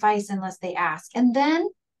give advice unless they ask. And then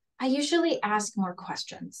I usually ask more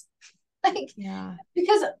questions.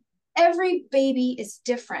 Because every baby is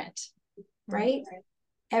different, right?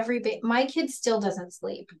 My kid still doesn't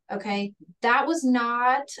sleep. Okay. That was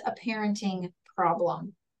not a parenting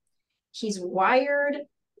problem. He's wired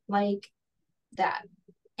like that,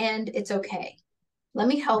 and it's okay. Let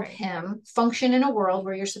me help him function in a world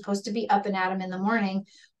where you're supposed to be up and at him in the morning,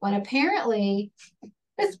 when apparently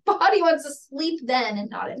his body wants to sleep then and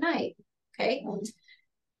not at night. Okay.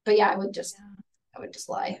 But yeah, I would just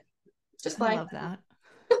lie. I love that.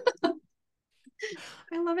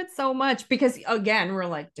 I love it so much, because again, we're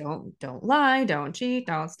like, don't lie, don't cheat,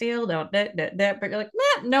 don't steal, don't but you're like,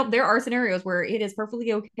 no, there are scenarios where it is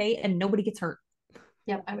perfectly okay and nobody gets hurt.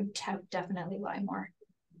 Yep, I would definitely lie more.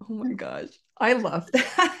 Oh my gosh, I love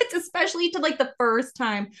that. Especially to like the first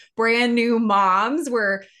time brand new moms,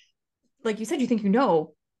 where like you said, you think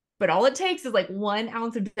but all it takes is like 1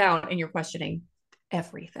 ounce of doubt and you're questioning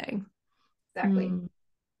everything. Exactly.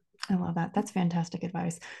 I love that. That's fantastic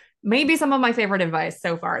advice. Maybe some of my favorite advice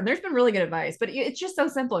so far. And there's been really good advice, but it's just so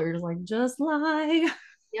simple. You're just like, just lie.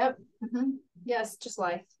 Yep. Mm-hmm. Yes, just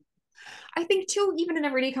lie. I think too, even in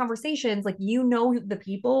everyday conversations, like, the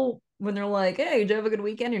people when they're like, hey, did you have a good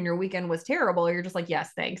weekend? And your weekend was terrible. You're just like,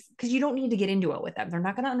 yes, thanks. Because you don't need to get into it with them. They're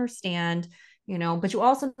not going to understand, but you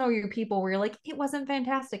also know your people where you're like, it wasn't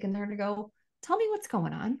fantastic. And they're going to go, tell me what's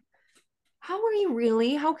going on. How are you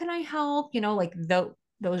really? How can I help?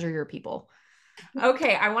 Those are your people.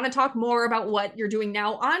 Okay, I want to talk more about what you're doing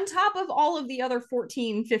now on top of all of the other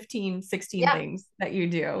 14, 15, 16 things that you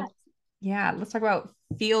do. Yeah, let's talk about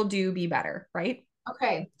feel, do, be better, right?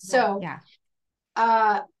 Okay, so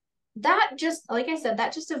that just, like I said,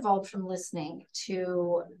 that just evolved from listening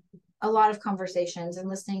to a lot of conversations and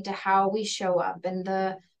listening to how we show up, and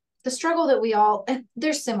the struggle that we all,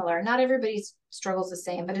 they're similar. Not everybody's struggle's the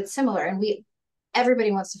same, but it's similar, and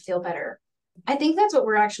everybody wants to feel better. I think that's what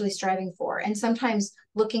we're actually striving for. And sometimes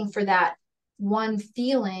looking for that one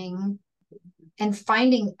feeling and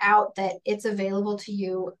finding out that it's available to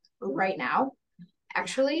you right now.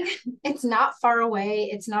 Actually, it's not far away.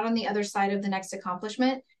 It's not on the other side of the next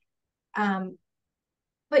accomplishment.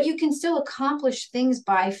 But you can still accomplish things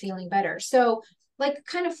by feeling better. So like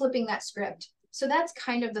kind of flipping that script. So that's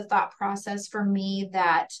kind of the thought process for me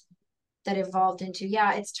that evolved into,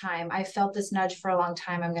 it's time. I felt this nudge for a long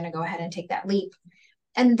time. I'm going to go ahead and take that leap.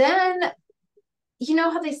 And then, you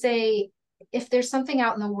know how they say, if there's something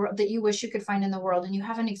out in the world that you wish you could find in the world and you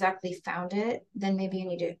haven't exactly found it, then maybe you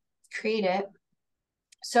need to create it.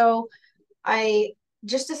 So I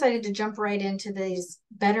just decided to jump right into these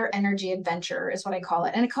better energy adventure is what I call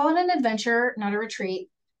it. And I call it an adventure, not a retreat,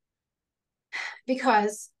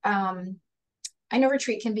 because I know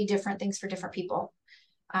retreat can be different things for different people.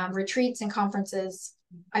 Retreats and conferences,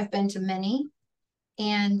 I've been to many,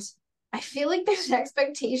 and I feel like there's an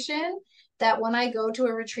expectation that when I go to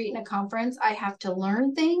a retreat and a conference, I have to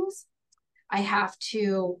learn things. I have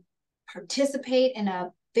to participate in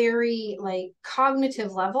a very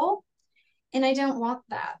cognitive level. And I don't want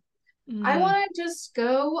that. I want to just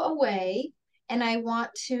go away, and I want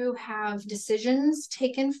to have decisions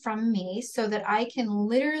taken from me so that I can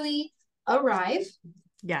literally arrive.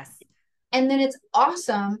 Yes. And then it's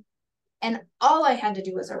awesome. And all I had to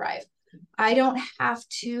do was arrive. I don't have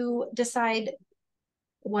to decide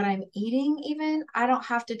what I'm eating even. I don't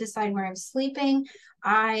have to decide where I'm sleeping.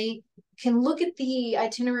 I can look at the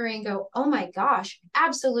itinerary and go, oh my gosh,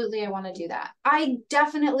 absolutely, I want to do that. I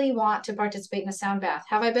definitely want to participate in a sound bath.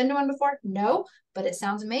 Have I been to one before? No, but it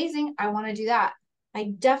sounds amazing. I want to do that.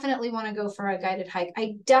 I definitely want to go for a guided hike.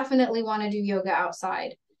 I definitely want to do yoga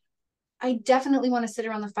outside. I definitely want to sit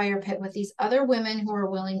around the fire pit with these other women who are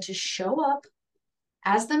willing to show up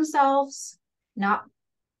as themselves, not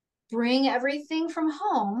bring everything from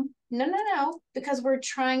home. No, no, no, because we're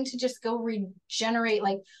trying to just go regenerate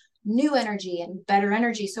like new energy and better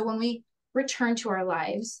energy. So when we return to our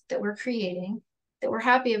lives that we're creating, that we're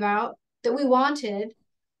happy about, that we wanted,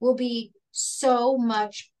 will be so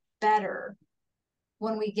much better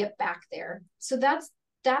when we get back there. So that's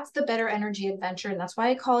the better energy adventure. And that's why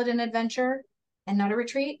I call it an adventure and not a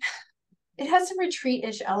retreat. It has some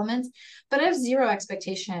retreat-ish elements, but I have zero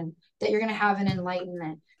expectation that you're going to have an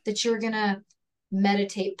enlightenment, that you're going to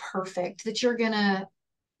meditate perfect, that you're going to,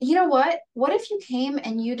 you know what if you came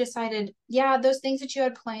and you decided, yeah, those things that you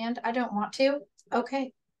had planned, I don't want to.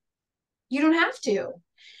 Okay. You don't have to.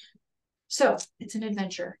 So it's an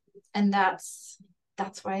adventure. And that's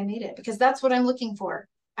why I made it, because that's what I'm looking for.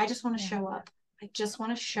 I just want to show up. I just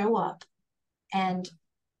want to show up and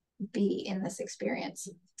be in this experience.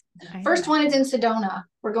 First one is in Sedona.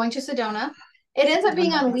 We're going to Sedona. It ends up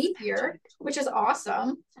being on leap year, which is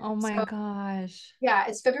awesome. Oh my gosh. Yeah,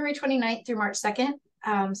 it's February 29th through March 2nd.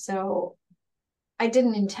 So I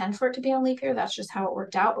didn't intend for it to be on leap year. That's just how it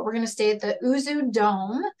worked out. But we're going to stay at the Uzu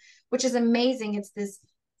Dome, which is amazing.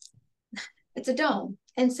 It's a dome.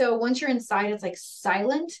 And so once you're inside, it's like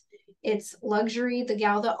silent. It's luxury. The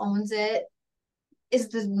gal that owns it is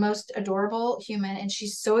the most adorable human. And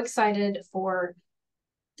she's so excited for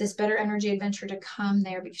this better energy adventure to come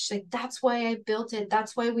there, because she's like, that's why I built it.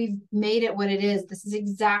 That's why we've made it what it is. This is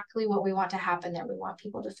exactly what we want to happen there. We want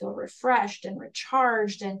people to feel refreshed and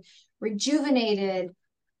recharged and rejuvenated.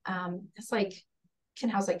 It's like, can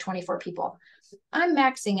house like 24 people. I'm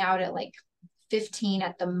maxing out at like 15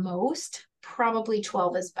 at the most, probably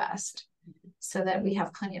 12 is best, so that we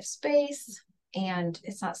have plenty of space and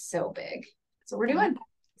it's not so big. So we're doing.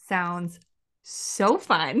 Sounds so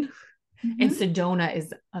fun. Mm-hmm. And Sedona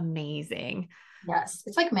is amazing. Yes,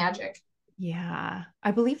 it's like magic. Yeah.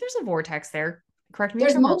 I believe there's a vortex there. Correct me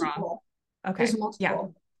if I'm wrong. Okay. There's multiple. Yeah.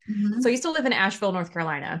 Mm-hmm. So I used to live in Asheville, North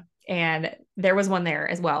Carolina, and there was one there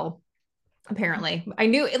as well. Apparently, I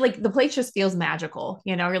knew it, like the place just feels magical.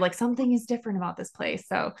 You know, you're like, something is different about this place.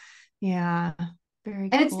 So yeah, very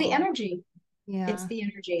and cool. It's the energy. Yeah. It's the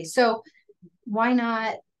energy. So why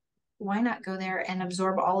not go there and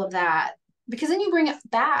absorb all of that? Because then you bring it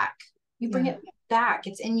back. It back.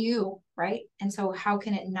 It's in you, right? And so how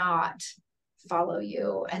can it not follow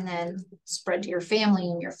you and then spread to your family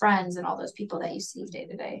and your friends and all those people that you see day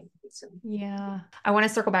to day? So. Yeah. I want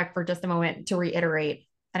to circle back for just a moment to reiterate,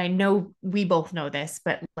 and I know we both know this,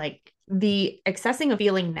 but like the accessing of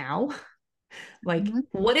feeling now, like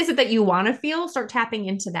what is it that you want to feel? Start tapping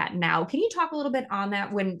into that now. Can you talk a little bit on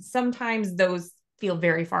that, when sometimes those feel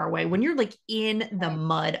very far away, when you're like in the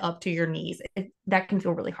mud up to your knees, that can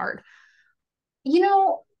feel really hard. You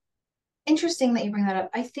know, interesting that you bring that up.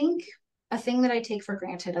 I think a thing that I take for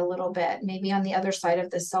granted a little bit, maybe on the other side of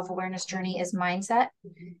this self-awareness journey, is mindset,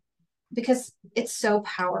 because it's so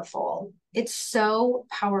powerful. It's so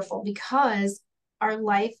powerful because our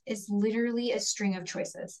life is literally a string of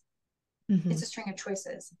choices. Mm-hmm. It's a string of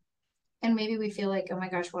choices. And maybe we feel like, oh my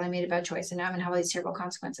gosh, well, I made a bad choice and now I'm going to have all these terrible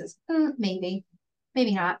consequences. Maybe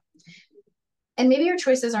not. And maybe your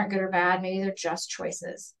choices aren't good or bad. Maybe they're just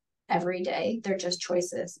choices. Every day, they're just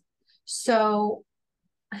choices. So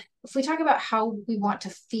if we talk about how we want to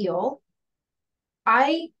feel,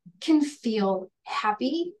 I can feel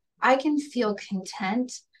happy. I can feel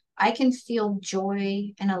content. I can feel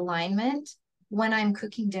joy and alignment when I'm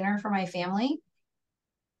cooking dinner for my family.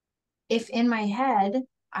 If in my head,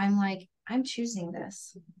 I'm like, I'm choosing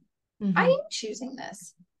this. Mm-hmm. I am choosing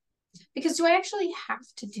this. Because do I actually have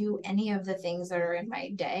to do any of the things that are in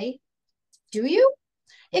my day? Do you?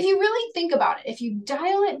 If you really think about it, if you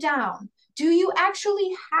dial it down, do you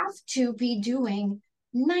actually have to be doing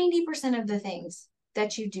 90% of the things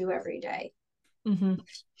that you do every day? Mm-hmm.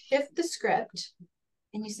 Shift the script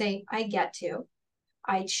and you say, I get to.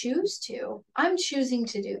 I choose to. I'm choosing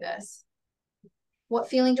to do this. What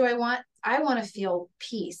feeling do I want? I want to feel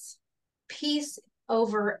peace. Peace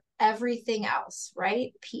over everything else,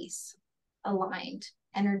 right? Peace, aligned,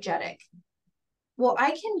 energetic. Well,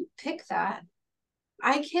 I can pick that.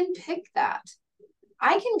 I can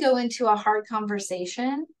go into a hard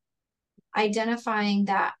conversation identifying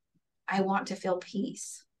that I want to feel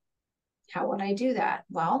peace. How would I do that?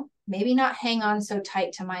 Well, maybe not hang on so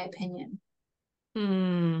tight to my opinion.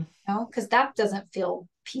 No, because that doesn't feel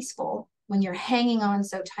peaceful. When you're hanging on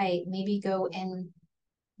so tight, maybe go in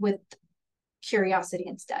with curiosity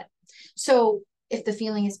instead. So if the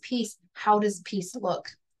feeling is peace, how does peace look?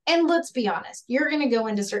 And let's be honest, you're going to go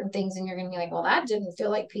into certain things and you're going to be like, well, that didn't feel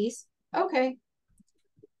like peace. Okay.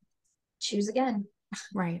 Choose again.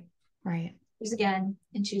 Right. Choose again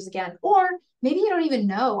and choose again. Or maybe you don't even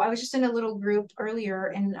know. I was just in a little group earlier,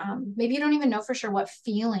 and maybe you don't even know for sure what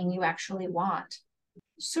feeling you actually want.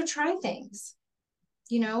 So try things.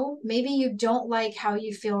 Maybe you don't like how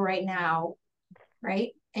you feel right now, right?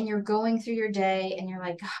 And you're going through your day and you're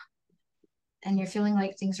like, and you're feeling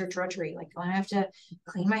like things are drudgery. Like, well, I have to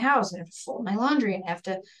clean my house and I have to fold my laundry and I have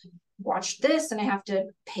to watch this and I have to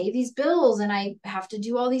pay these bills and I have to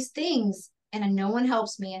do all these things and no one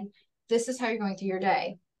helps me. And this is how you're going through your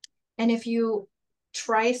day. And if you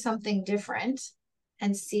try something different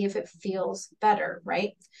and see if it feels better,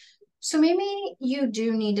 right? So maybe you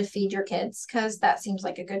do need to feed your kids because that seems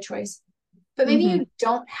like a good choice. But maybe you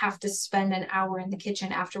don't have to spend an hour in the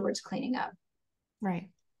kitchen afterwards cleaning up. Right.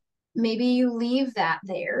 Maybe you leave that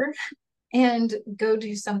there and go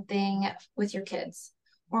do something with your kids.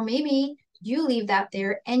 Or maybe you leave that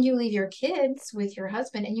there and you leave your kids with your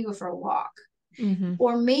husband and you go for a walk.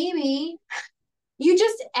 Or maybe you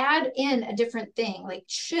just add in a different thing, like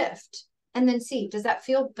shift, and then see, does that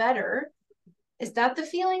feel better? Is that the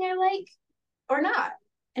feeling I like or not?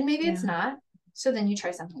 And maybe it's not. So then you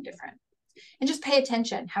try something different and just pay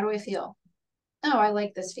attention. How do I feel? Oh, I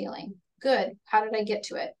like this feeling. Good. How did I get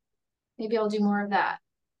to it? Maybe I'll do more of that.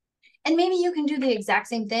 And maybe you can do the exact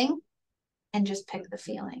same thing and just pick the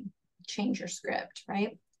feeling, change your script,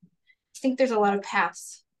 right? I think there's a lot of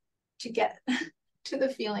paths to get to the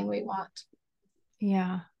feeling we want.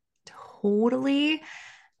 Yeah, totally.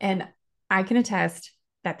 And I can attest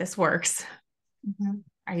that this works.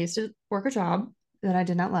 I used to work a job that I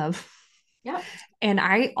did not love. Yeah. And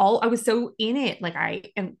I was so in it.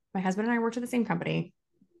 Like and my husband and I worked at the same company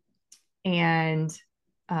and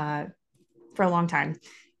for a long time.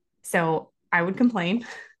 So I would complain.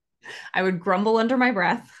 I would grumble under my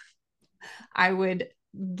breath. I would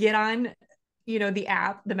get on, the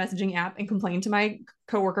messaging app and complain to my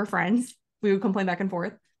coworker friends. We would complain back and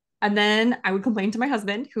forth. And then I would complain to my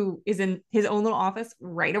husband, who is in his own little office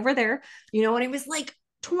right over there, and it was like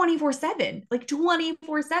 24/7, like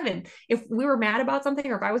 24/7. If we were mad about something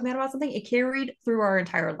or if I was mad about something, it carried through our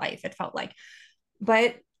entire life, it felt like.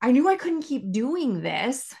 But I knew I couldn't keep doing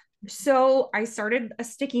this. So I started a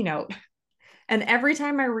sticky note. And every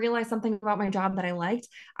time I realized something about my job that I liked,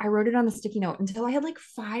 I wrote it on the sticky note until I had like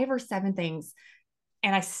 5 or 7 things.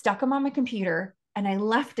 And I stuck them on my computer and I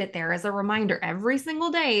left it there as a reminder every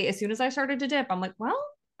single day. As soon as I started to dip, I'm like, well,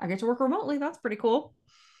 I get to work remotely. That's pretty cool.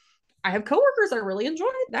 I have coworkers I really enjoy.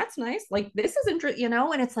 That's nice. Like, this is interesting,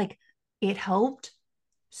 and it's like, it helped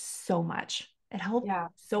so much. It helped. Yeah.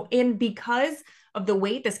 So, and because of the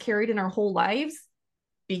weight this carried in our whole lives,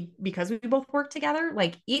 because we both worked together,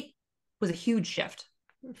 like, it was a huge shift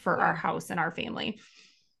for our house and our family.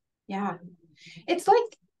 Yeah. It's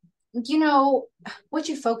like, what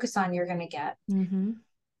you focus on, you're going to get.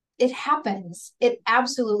 It happens. It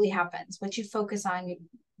absolutely happens. What you focus on,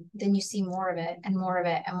 then you see more of it and more of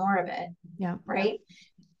it and more of it. Yeah. Right.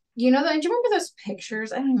 Do you remember those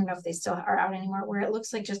pictures? I don't even know if they still are out anymore, where it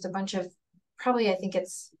looks like just a bunch of, probably, I think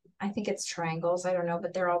it's triangles. I don't know,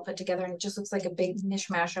 but they're all put together and it just looks like a big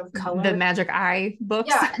mishmash of color. The Magic Eye books.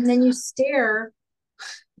 Yeah. And then you stare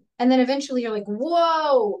and then eventually you're like,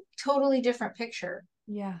 whoa, totally different picture.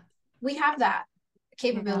 Yeah. We have that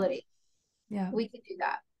capability. Yeah. We can do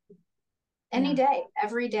that any day,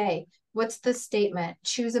 every day. What's the statement?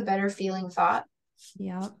 Choose a better feeling thought.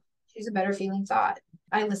 Yeah. Choose a better feeling thought.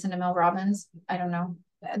 I listen to Mel Robbins. I don't know.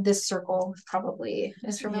 This circle probably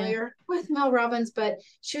is familiar with Mel Robbins, but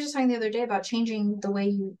she was just talking the other day about changing the way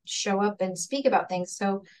you show up and speak about things.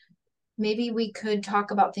 So maybe we could talk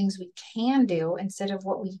about things we can do instead of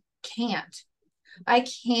what we can't. I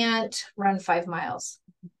can't run 5 miles.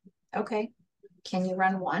 Okay. Can you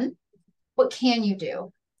run 1? What can you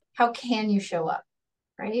do? How can you show up?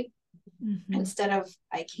 Right? Instead of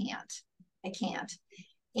I can't.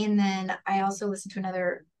 And then I also listened to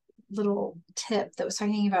another little tip that was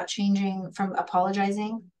talking about changing from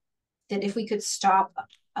apologizing, that if we could stop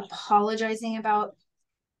apologizing about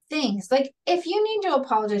things, like if you need to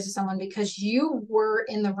apologize to someone because you were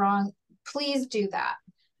in the wrong, please do that.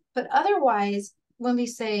 But otherwise, when we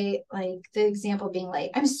say, like the example being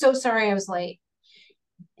late, I'm so sorry I was late.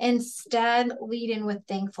 Instead, lead in with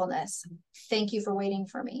thankfulness. Thank you for waiting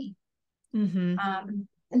for me. Mm-hmm.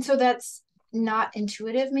 And so that's not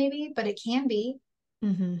intuitive maybe, but it can be.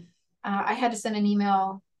 Mm-hmm. I had to send an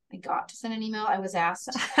email. I got to send an email. I was asked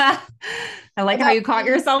I like how about you caught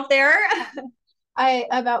yourself there.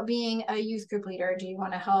 about being a youth group leader. Do you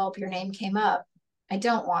want to help? Your name came up. I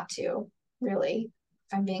don't want to, really.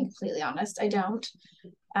 If I'm being completely honest, I don't.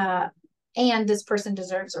 Uh, and this person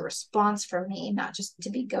deserves a response from me, not just to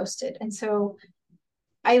be ghosted. And so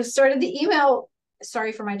I started the email,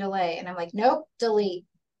 sorry for my delay. And I'm like, nope, delete.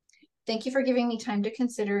 Thank you for giving me time to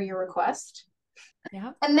consider your request.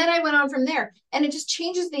 Yeah. And then I went on from there. And it just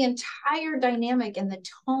changes the entire dynamic and the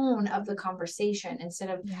tone of the conversation instead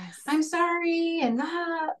of, Yes. I'm sorry. And,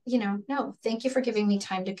 no, thank you for giving me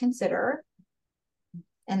time to consider.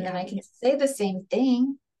 And then I can say the same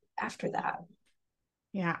thing after that.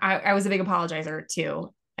 Yeah. I was a big apologizer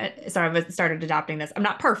too. So I've started adopting this. I'm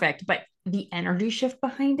not perfect, but the energy shift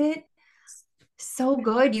behind it, so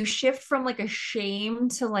good. You shift from like a shame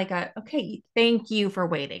to like a, okay, thank you for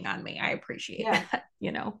waiting on me. I appreciate that.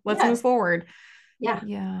 Let's move forward. Yeah.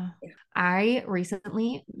 Yeah. I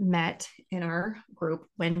recently met in our group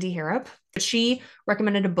Wendy Harrop. She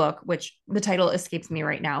recommended a book, which the title escapes me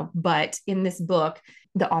right now. But in this book,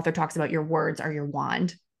 the author talks about your words are your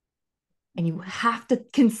wand. And you have to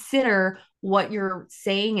consider what you're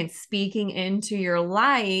saying and speaking into your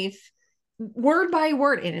life word by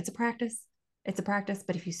word. And it's a practice. It's a practice.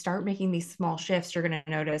 But if you start making these small shifts, you're going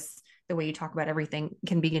to notice the way you talk about everything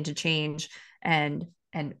can begin to change and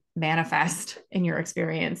manifest in your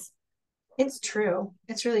experience. It's true.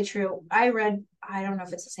 It's really true. I don't know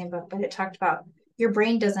if it's the same book, but it talked about your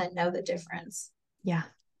brain doesn't know the difference. Yeah.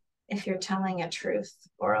 If you're telling a truth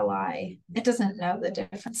or a lie, it doesn't know the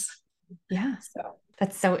difference. Yeah. So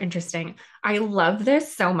that's so interesting. I love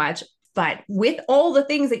this so much. But with all the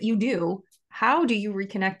things that you do, how do you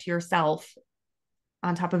reconnect to yourself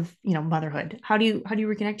on top of, motherhood? How do you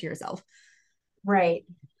reconnect to yourself? Right.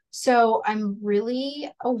 So I'm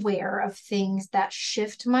really aware of things that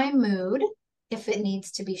shift my mood if it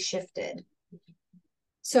needs to be shifted.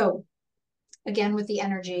 So again, with the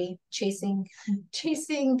energy, chasing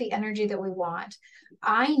the energy that we want.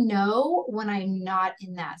 I know when I'm not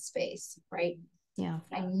in that space, right? Yeah.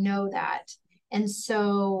 I know that. And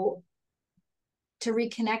so to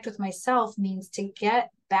reconnect with myself means to get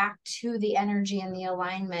back to the energy and the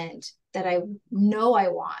alignment that I know I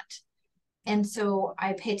want. And so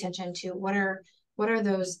I pay attention to what are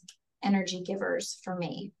those energy givers for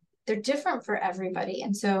me. They're different for everybody.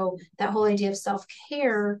 And so that whole idea of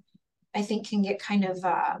self-care, I think, can get kind of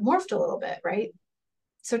morphed a little bit, right?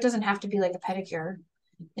 So it doesn't have to be like a pedicure.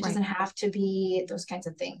 It doesn't have to be those kinds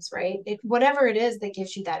of things, right? Whatever it is that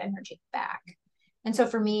gives you that energy back. And so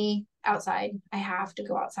for me, outside, I have to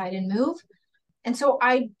go outside and move. And so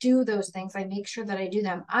I do those things. I make sure that I do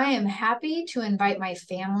them. I am happy to invite my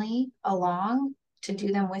family along to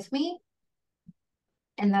do them with me.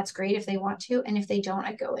 And that's great if they want to. And if they don't,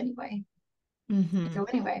 I go anyway. Mm-hmm. I go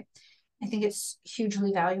anyway. I think it's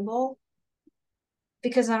hugely valuable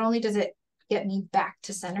because not only does it get me back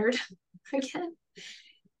to centered again,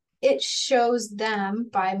 it shows them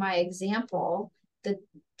by my example that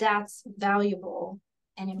that's valuable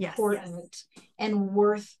and important and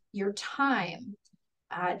worth your time.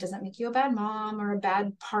 It doesn't make you a bad mom or a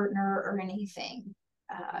bad partner or anything.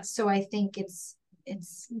 So I think it's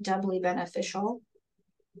doubly beneficial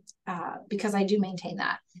because I do maintain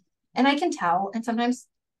that. And I can tell, and sometimes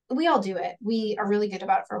we all do it. We are really good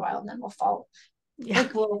about it for a while and then we'll fall. Yeah.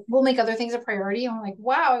 Like we'll make other things a priority. And we're like,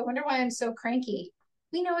 wow, I wonder why I'm so cranky.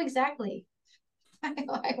 We know exactly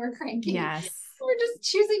why we're cranky. Yes. We're just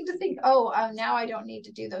choosing to think, oh, now I don't need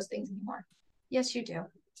to do those things anymore. Yes, you do.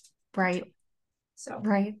 Right. So.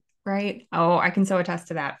 Right. Oh, I can so attest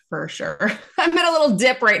to that for sure. I'm in a little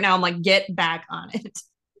dip right now. I'm like, get back on it.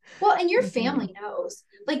 Well, and your family knows.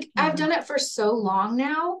 Like, I've done it for so long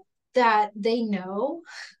now that they know.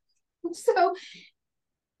 So,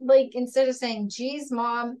 like, instead of saying, geez,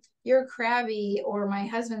 mom, you're crabby, or my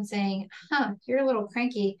husband saying, huh, you're a little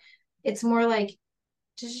cranky, it's more like,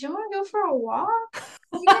 did you want to go for a walk?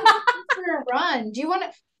 Do you want to go for a run? Do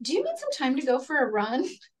you need some time to go for a run?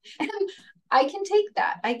 And I can take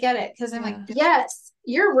that. I get it. Because I'm like, yes,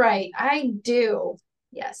 you're right. I do.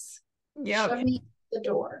 Yes. Yeah. Shove me the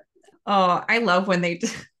door. Oh, I love when they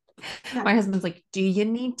my husband's like, do you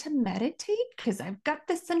need to meditate? Because I've got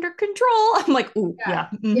this under control. I'm like, ooh, yeah.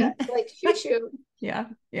 Mm-hmm. Yeah. Like shoot.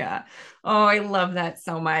 Yeah. Oh, I love that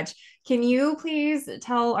so much. Can you please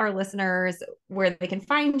tell our listeners where they can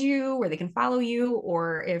find you, where they can follow you,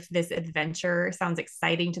 or if this adventure sounds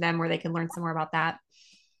exciting to them, where they can learn some more about that?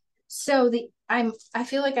 So I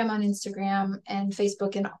feel like I'm on Instagram and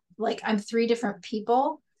Facebook and like I'm 3 different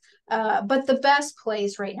people. But the best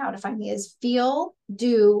place right now to find me is Feel,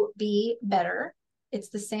 Do, Be Better. It's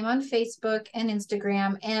the same on Facebook and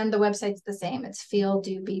Instagram, and the website's the same. It's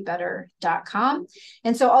feeldobebetter.com.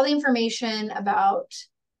 And so all the information about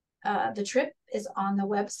the trip is on the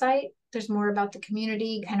website. There's more about the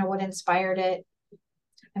community, kind of what inspired it.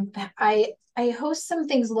 And I host some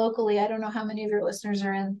things locally. I don't know how many of your listeners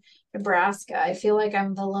are in Nebraska. I feel like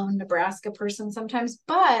I'm the lone Nebraska person sometimes,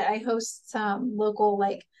 but I host some local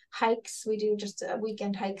like hikes. We do just a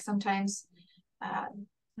weekend hike sometimes.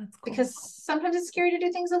 That's cool. Because sometimes it's scary to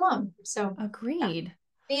do things alone. So agreed.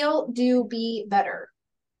 Yeah. Feel, Do, Be Better.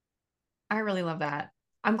 I really love that.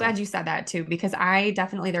 I'm glad you said that too, because I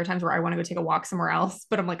definitely, there are times where I want to go take a walk somewhere else,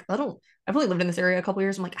 but I'm like, I've only lived in this area a couple of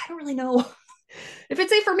years. I'm like, I don't really know if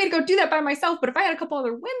it's safe for me to go do that by myself, but if I had a couple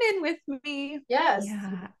other women with me. Yes.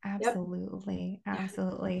 Yeah, absolutely. Yep.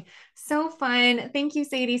 Absolutely. So fun. Thank you,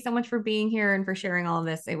 Sadie, so much for being here and for sharing all of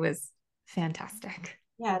this. It was fantastic.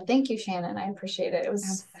 Yeah. Thank you, Shannon. I appreciate it. It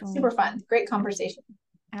was super fun. Great conversation.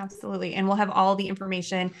 Absolutely. And we'll have all the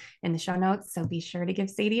information in the show notes. So be sure to give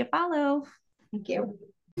Sadie a follow. Thank you.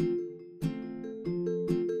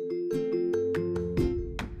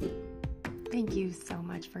 Thank you so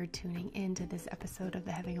much for tuning into this episode of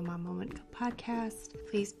the Having a Mom Moment podcast.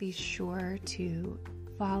 Please be sure to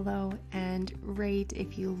follow and rate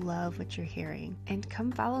if you love what you're hearing. And come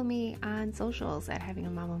follow me on socials at Having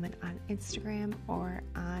a Mom Moment on Instagram or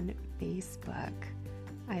on Facebook.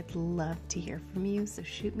 I'd love to hear from you, so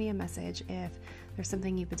shoot me a message if there's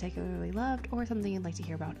something you particularly loved or something you'd like to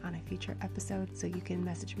hear about on a future episode. So you can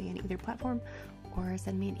message me on either platform or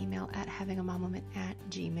send me an email at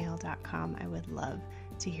havingamamoment@gmail.com. I would love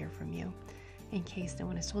to hear from you. In case no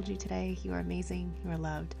one has told you today, you are amazing, you are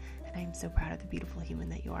loved, and I am so proud of the beautiful human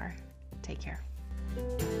that you are. Take care.